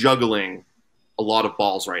 he's juggling a lot of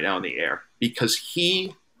balls right now in the air because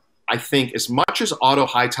I think, as much as Otto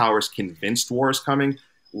Hightower's convinced war is coming,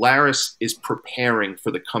 Larys is preparing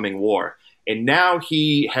for the coming war. And now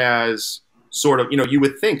he has sort of, you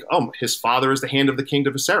would think, oh, his father is the hand of the king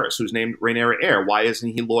to Viserys, who's named Rhaenyra heir. Why isn't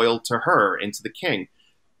he loyal to her and to the king?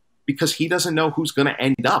 Because he doesn't know who's going to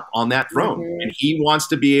end up on that throne. And he wants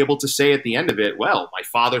to be able to say at the end of it, well, my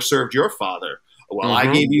father served your father. Well,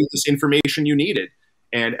 I gave you this information you needed.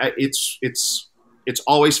 And it's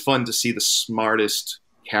always fun to see the smartest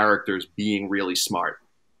characters being really smart.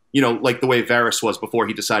 Like the way Varys was before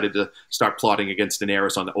he decided to start plotting against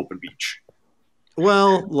Daenerys on the open beach.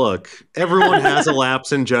 Well, look, everyone has a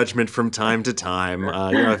lapse in judgment from time to time.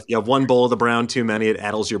 If you have one bowl of the brown too many, it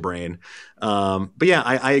addles your brain. But yeah,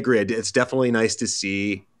 I agree. It's definitely nice to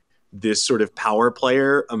see this sort of power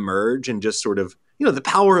player emerge and just sort of, the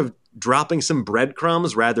power of dropping some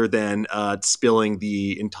breadcrumbs rather than spilling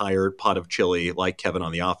the entire pot of chili like Kevin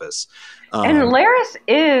on The Office. And Larys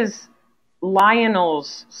is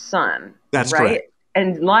Lionel's son. That's right? correct.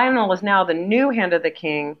 And Lionel is now the new hand of the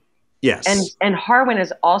king. Yes. And Harwin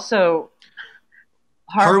is also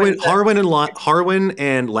Harwin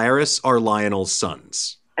and Larys are Lionel's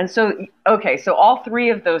sons. And so all three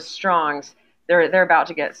of those strongs, they're about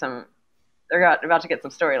to get some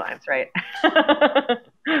storylines, right?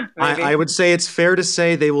 I would say it's fair to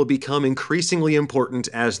say they will become increasingly important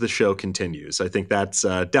as the show continues. I think that's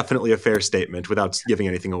definitely a fair statement without giving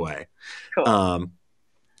anything away. Cool.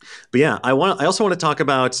 But yeah, I also want to talk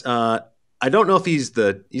about. I don't know if he's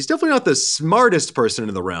definitely not the smartest person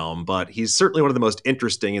in the realm, but he's certainly one of the most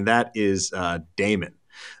interesting, and that is Daemon.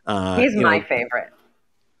 He's my favorite.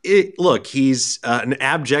 Look, he's an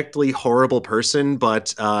abjectly horrible person,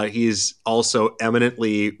 but he's also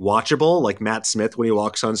eminently watchable. Like Matt Smith, when he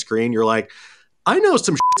walks on screen, you're like, I know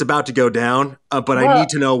some shit's about to go down, but I need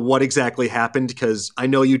to know what exactly happened because I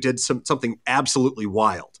know you did something absolutely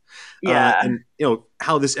wild. Yeah. And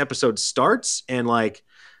how this episode starts and like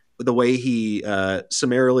the way he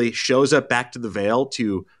summarily shows up back to the Vale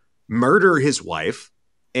to murder his wife,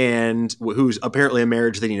 and who's apparently a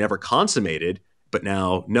marriage that he never consummated, but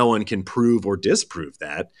now no one can prove or disprove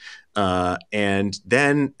that. And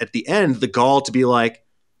then at the end, the gall to be like,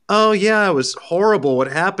 oh yeah, it was horrible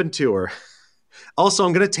what happened to her. Also,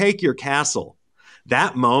 I'm going to take your castle.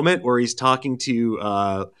 That moment where he's talking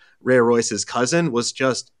to Rhea Royce's cousin was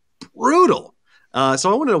just brutal.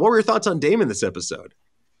 So I want to know, what were your thoughts on Daemon this episode?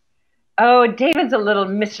 Oh, David's a little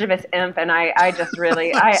mischievous imp, and I just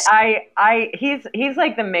really, he's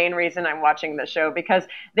like the main reason I'm watching the show, because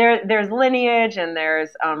there's lineage and there's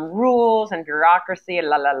rules and bureaucracy, and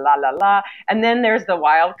la, and then there's the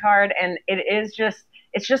wild card, and it's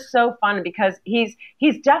just so fun because he's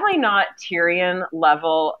definitely not Tyrion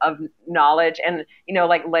level of knowledge, and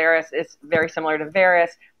like Larys is very similar to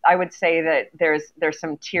Varys. I would say that there's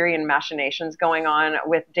some Tyrion machinations going on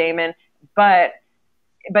with Daemon, but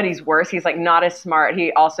he's worse. He's like not as smart.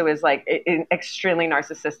 He also is like extremely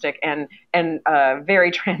narcissistic and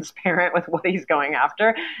very transparent with what he's going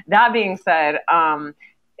after. That being said,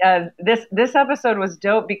 this episode was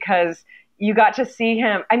dope because you got to see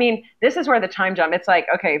him. I mean, this is where the time jump. It's like,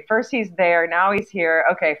 okay, first he's there, now he's here.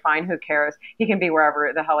 Okay, fine, who cares? He can be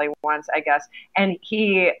wherever the hell he wants, I guess. And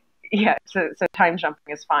so time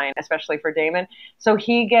jumping is fine, especially for Daemon. So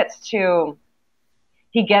he gets to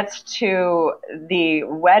the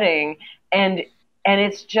wedding, and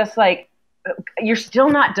it's just like, you're still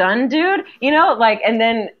not done, dude. And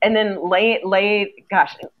then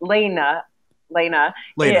Laena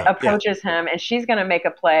approaches him, and she's going to make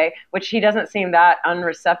a play, which he doesn't seem that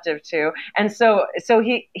unreceptive to. And so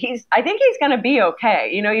he's I think he's going to be okay.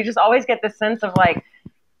 You just always get this sense of like,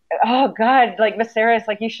 oh God, like Viserys,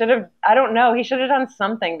 like he should have done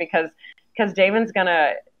something because Daemon's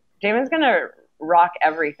gonna rock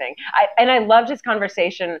everything. I loved his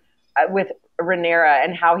conversation with Rhaenyra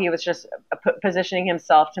and how he was just positioning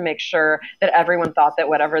himself to make sure that everyone thought that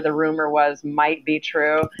whatever the rumor was might be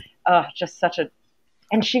true. Just such a,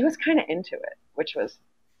 and she was kind of into it, which was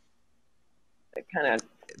kind of.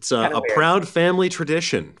 It's a weird. Proud family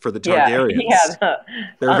tradition for the Targaryens. Yeah,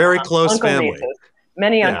 they're a very close family. Nieces.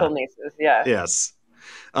 Many uncle nieces. Yeah. Yes.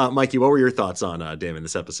 Mikey, what were your thoughts on Daemon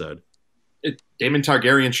this episode? Daemon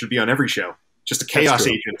Targaryen should be on every show. Just a chaos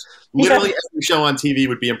agent. Literally every show on TV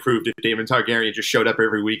would be improved if Daemon Targaryen just showed up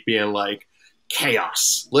every week being like,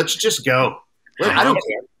 chaos. Let's just go. I don't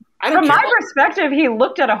care. From my perspective, he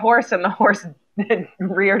looked at a horse and the horse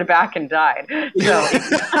reared back and died. So.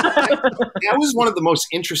 That was one of the most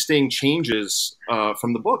interesting changes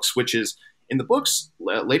from the books, which is in the books,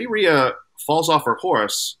 Lady Rhea falls off her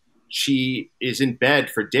horse. She is in bed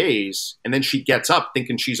for days, and then she gets up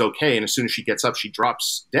thinking she's okay, and as soon as she gets up, she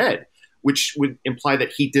drops dead, which would imply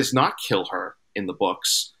that he does not kill her in the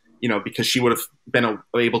books, because she would have been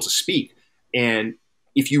able to speak. And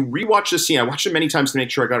if you rewatch this scene, I watched it many times to make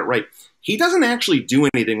sure I got it right. He doesn't actually do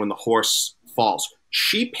anything when the horse falls.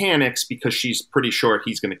 She panics because she's pretty sure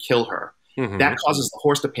he's going to kill her. Mm-hmm. That causes the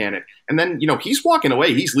horse to panic. And then, he's walking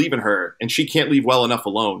away. He's leaving her, and she can't leave well enough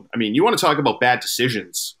alone. I mean, you want to talk about bad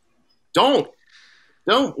decisions. What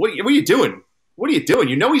are you doing? What are you doing?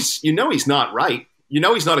 He's not right.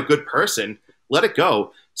 He's not a good person. Let it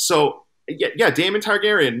go. So, yeah, Daemon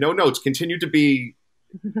Targaryen, no notes, continue to be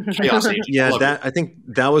chaos agent. Yeah, I think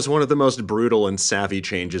that was one of the most brutal and savvy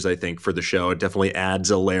changes, I think, for the show. It definitely adds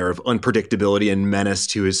a layer of unpredictability and menace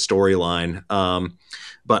to his storyline.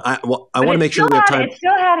 But I want to make sure we have time. It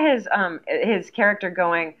still had his character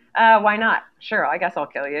going, why not? Sure, I guess I'll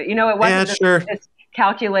kill you. It wasn't this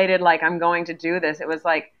calculated, like, I'm going to do this. It was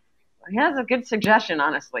like, he has a good suggestion,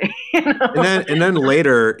 honestly. And then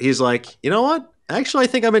later, he's like, you know what? Actually, I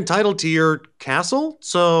think I'm entitled to your castle.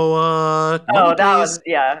 So,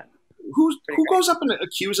 yeah. Who goes up and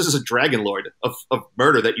accuses a dragon lord of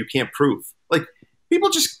murder that you can't prove? Like, people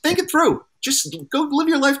just think it through. Just go live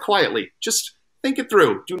your life quietly. Just think it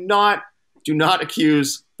through. Do not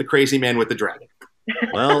accuse the crazy man with the dragon.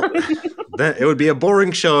 Well, it would be a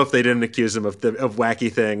boring show if they didn't accuse him of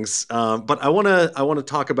wacky things. But I want to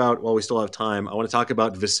talk about, while we still have time, I want to talk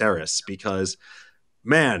about Viserys, because,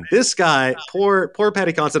 man, this guy, poor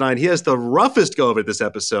Paddy Considine, he has the roughest go of it this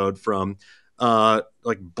episode, from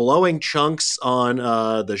like blowing chunks on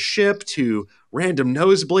the ship to random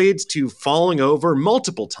nosebleeds to falling over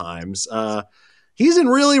multiple times. He's in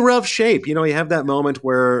really rough shape. You have that moment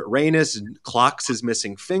where Rhaenys clocks his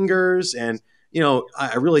missing fingers, and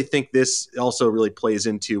I really think this also really plays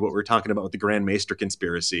into what we were talking about with the Grand Maester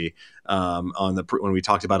conspiracy when we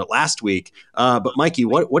talked about it last week. But Mikey,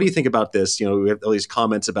 what do you think about this? We have all these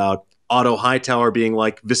comments about Otto Hightower being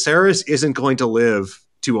like, Viserys isn't going to live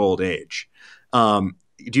to old age. Do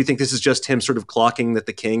you think this is just him sort of clocking that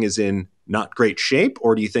the king is in not great shape,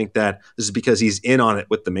 or do you think that this is because he's in on it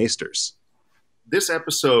with the Maesters? This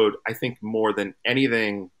episode, I think, more than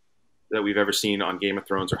anything that we've ever seen on Game of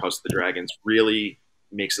Thrones or House of the Dragons, really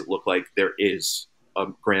makes it look like there is a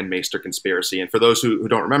Grand Maester conspiracy. And for those who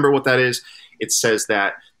don't remember what that is, it says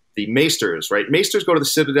that the Maesters, right? Maesters go to the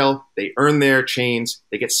Citadel, they earn their chains,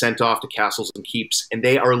 they get sent off to castles and keeps, and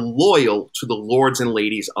they are loyal to the lords and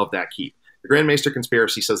ladies of that keep. The Grand Maester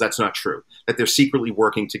conspiracy says that's not true, that they're secretly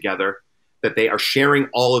working together, that they are sharing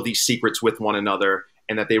all of these secrets with one another,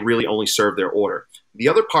 and that they really only serve their order. The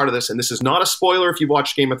other part of this, and this is not a spoiler if you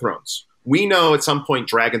watch Game of Thrones, we know at some point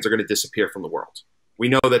dragons are going to disappear from the world. We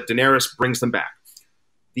know that Daenerys brings them back.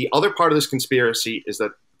 The other part of this conspiracy is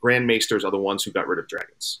that Grand Maesters are the ones who got rid of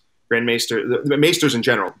dragons. The Maesters in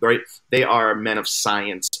general, right? They are men of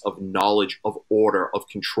science, of knowledge, of order, of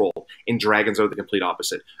control. And dragons are the complete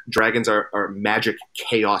opposite. Dragons are magic,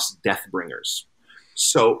 chaos, death bringers.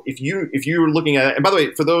 So if you're looking at it, and by the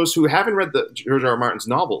way, for those who haven't read the George R. R. Martin's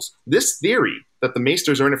novels, this theory that the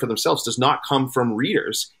Maesters are in it for themselves does not come from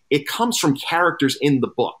readers. It comes from characters in the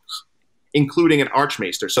books, including an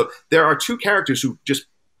Archmaester. So there are two characters who just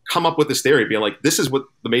come up with this theory, being like, this is what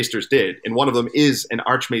the Maesters did, and one of them is an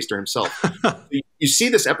Archmaester himself. You see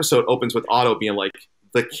this episode opens with Otto being like,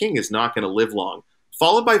 the king is not going to live long,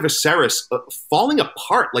 followed by Viserys falling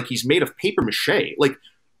apart like he's made of paper mache. Like,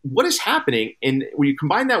 what is happening? And when you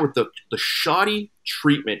combine that with the shoddy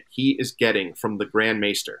treatment he is getting from the Grand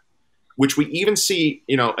Maester, which we even see,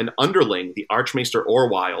 an underling, the Archmaester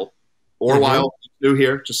Orwyle, new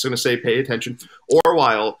here, just going to say, pay attention.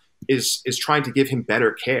 Orwyle is trying to give him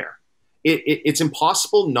better care. It's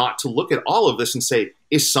impossible not to look at all of this and say,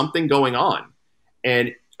 is something going on?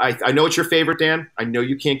 And I know it's your favorite, Dan. I know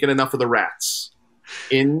you can't get enough of the rats.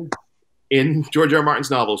 In George R. R. Martin's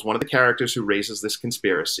novels, one of the characters who raises this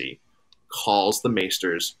conspiracy calls the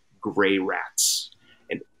Maesters gray rats.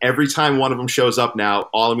 And every time one of them shows up now,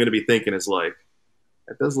 all I'm going to be thinking is like,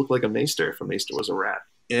 that does look like a Maester if a Maester was a rat.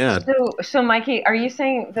 Yeah. So Mikey, are you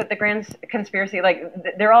saying that the grand conspiracy, like,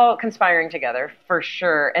 they're all conspiring together for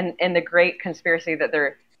sure, and the great conspiracy that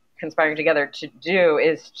they're conspiring together to do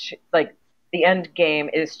is like the end game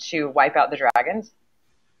is to wipe out the dragons?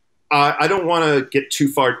 I don't want to get too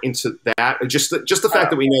far into that. Just the fact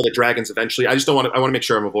that we know that dragons eventually. I just don't want to. I want to make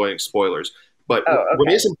sure I'm avoiding spoilers. But what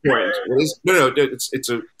is important?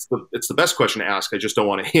 It's the best question to ask. I just don't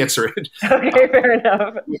want to answer it. Okay, fair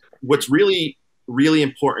enough. What's really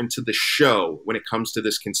important to the show when it comes to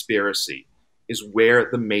this conspiracy is where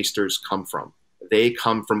the Maesters come from. They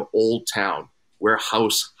come from Old Town, where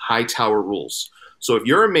House Hightower rules. So if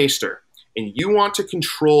you're a Maester and you want to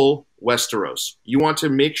control Westeros, you want to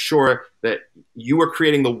make sure that you are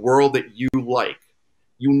creating the world that you like,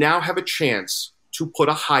 you now have a chance to put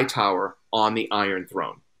a high tower on the Iron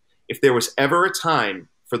Throne. If there was ever a time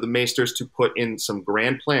for the Maesters to put in some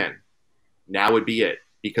grand plan, now would be it,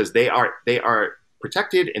 because they are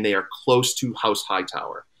protected and they are close to House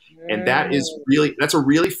Hightower. And that's a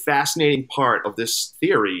really fascinating part of this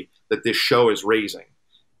theory that this show is raising,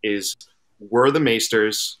 is were the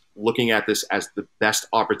Maesters looking at this as the best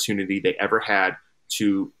opportunity they ever had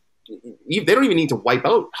to, they don't even need to wipe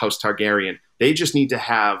out House Targaryen. They just need to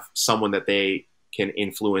have someone that they can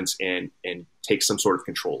influence and take some sort of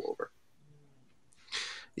control over.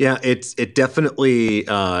 Yeah, it definitely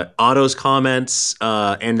Otto's comments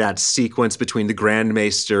and that sequence between the Grand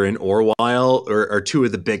Maester and Orwyle are two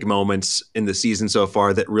of the big moments in the season so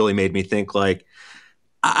far that really made me think, like,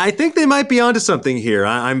 I think they might be onto something here.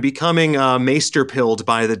 I'm becoming Maester pilled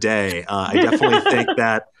by the day. I definitely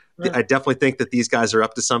think that these guys are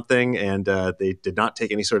up to something, and they did not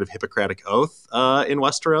take any sort of Hippocratic oath in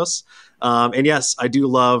Westeros. And yes, I do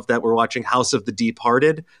love that we're watching House of the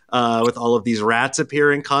Departed with all of these rats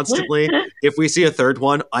appearing constantly. If we see a third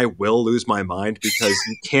one, I will lose my mind, because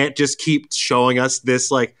you can't just keep showing us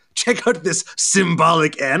this, like, check out this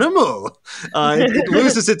symbolic animal. It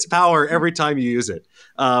loses its power every time you use it.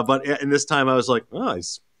 But in this time, I was like, oh,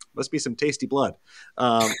 must be some tasty blood.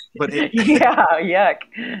 Yeah, yuck.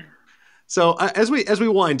 So as we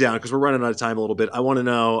wind down, because we're running out of time a little bit, I want to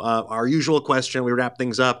know our usual question. We wrap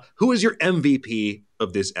things up. Who is your MVP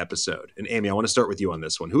of this episode? And Amy, I want to start with you on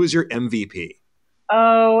this one. Who is your MVP?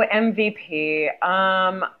 Oh, MVP.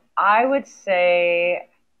 I would say,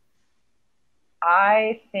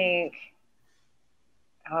 I think,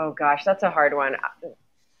 oh gosh, that's a hard one.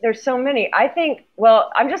 There's so many. I think, well,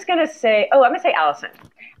 I'm just going to say, I'm going to say Alicent.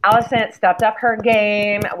 Alicent stepped up her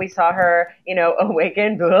game. We saw her,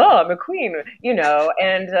 awaken. I'm a queen,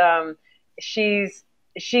 and she's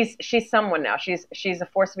someone now. She's a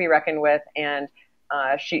force to be reckoned with, and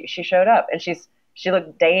she showed up, and she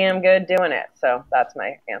looked damn good doing it. So that's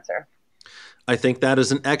my answer. I think that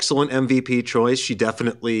is an excellent MVP choice. She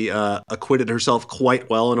definitely acquitted herself quite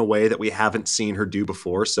well in a way that we haven't seen her do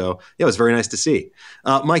before. So yeah, it was very nice to see.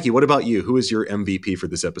 Mikey, what about you? Who is your MVP for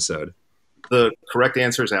this episode? The correct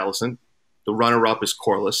answer is Alicent. The runner-up is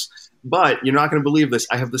Corlys. But you're not going to believe this.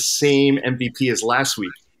 I have the same MVP as last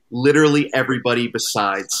week. Literally everybody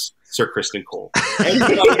besides Sir Criston Cole. Besides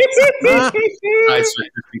Sir Criston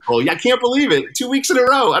Cole. I can't believe it. 2 weeks in a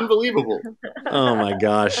row. Unbelievable. Oh my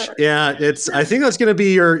gosh. Yeah, I think that's going to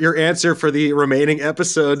be your answer for the remaining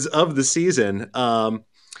episodes of the season.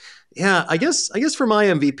 Yeah, I guess for my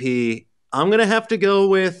MVP, I'm going to have to go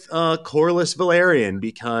with Corlys Velaryon,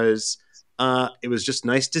 because it was just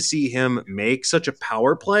nice to see him make such a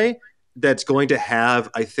power play that's going to have,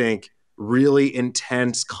 I think, really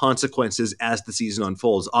intense consequences as the season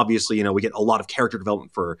unfolds. Obviously, we get a lot of character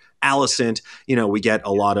development for Alicent. We get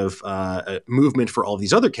a lot of movement for all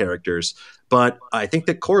these other characters. But I think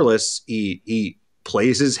that Corlys, he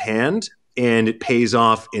plays his hand, and it pays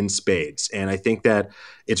off in spades. And I think that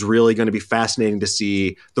it's really going to be fascinating to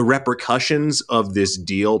see the repercussions of this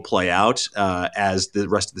deal play out as the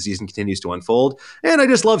rest of the season continues to unfold. And I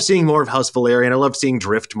just love seeing more of House Velaryon. I love seeing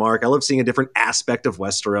Driftmark. I love seeing a different aspect of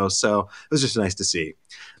Westeros. So it was just nice to see.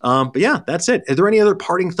 But yeah, that's it. Are there any other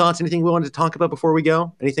parting thoughts? Anything we wanted to talk about before we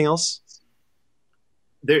go? Anything else?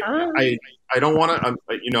 I don't want to,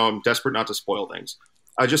 I'm desperate not to spoil things.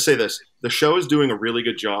 I just say this. The show is doing a really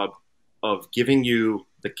good job of giving you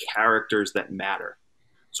the characters that matter.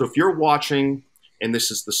 So if you're watching and the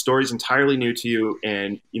story's entirely new to you,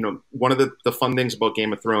 and one of the fun things about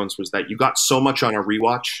Game of Thrones was that you got so much on a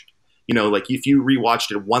rewatch. Like if you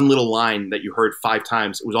rewatched it, one little line that you heard 5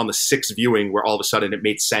 times, it was on the 6th viewing where all of a sudden it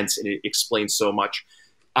made sense and it explained so much.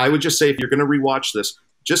 I would just say, if you're going to rewatch this,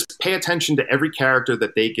 just pay attention to every character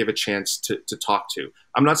that they give a chance to talk to.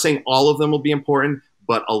 I'm not saying all of them will be important,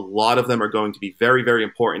 but a lot of them are going to be very, very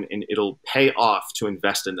important, and it'll pay off to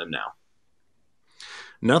invest in them now.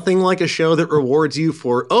 Nothing like a show that rewards you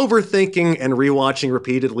for overthinking and rewatching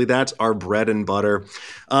repeatedly. That's our bread and butter.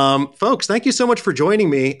 Folks, thank you so much for joining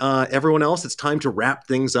me. Everyone else, it's time to wrap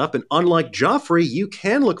things up. And unlike Joffrey, you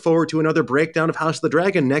can look forward to another breakdown of House of the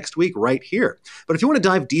Dragon next week right here. But if you want to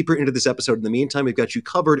dive deeper into this episode in the meantime, we've got you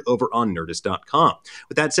covered over on Nerdist.com.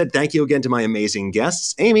 With that said, thank you again to my amazing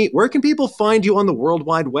guests. Amy, where can people find you on the World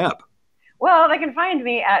Wide Web? Well, they can find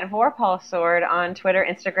me at Vorpahl Sword on Twitter,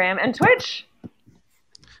 Instagram, and Twitch.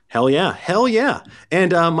 Hell yeah. Hell yeah.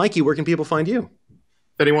 And Mikey, where can people find you?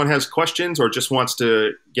 anyone has questions or just wants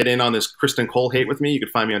to get in on this Criston Cole hate with me, you can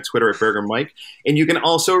find me on Twitter at BurgerMike. And you can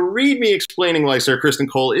also read me explaining why Sir Criston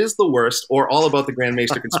Cole is the worst or all about the Grand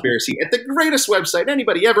Maester conspiracy at the greatest website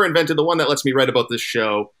anybody ever invented, the one that lets me write about this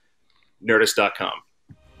show, Nerdist.com.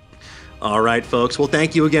 All right, folks. Well,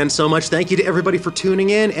 thank you again so much. Thank you to everybody for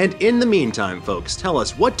tuning in. And in the meantime, folks, tell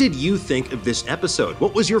us, what did you think of this episode?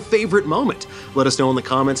 What was your favorite moment? Let us know in the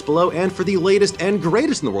comments below. And for the latest and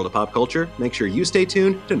greatest in the world of pop culture, make sure you stay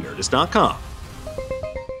tuned to Nerdist.com.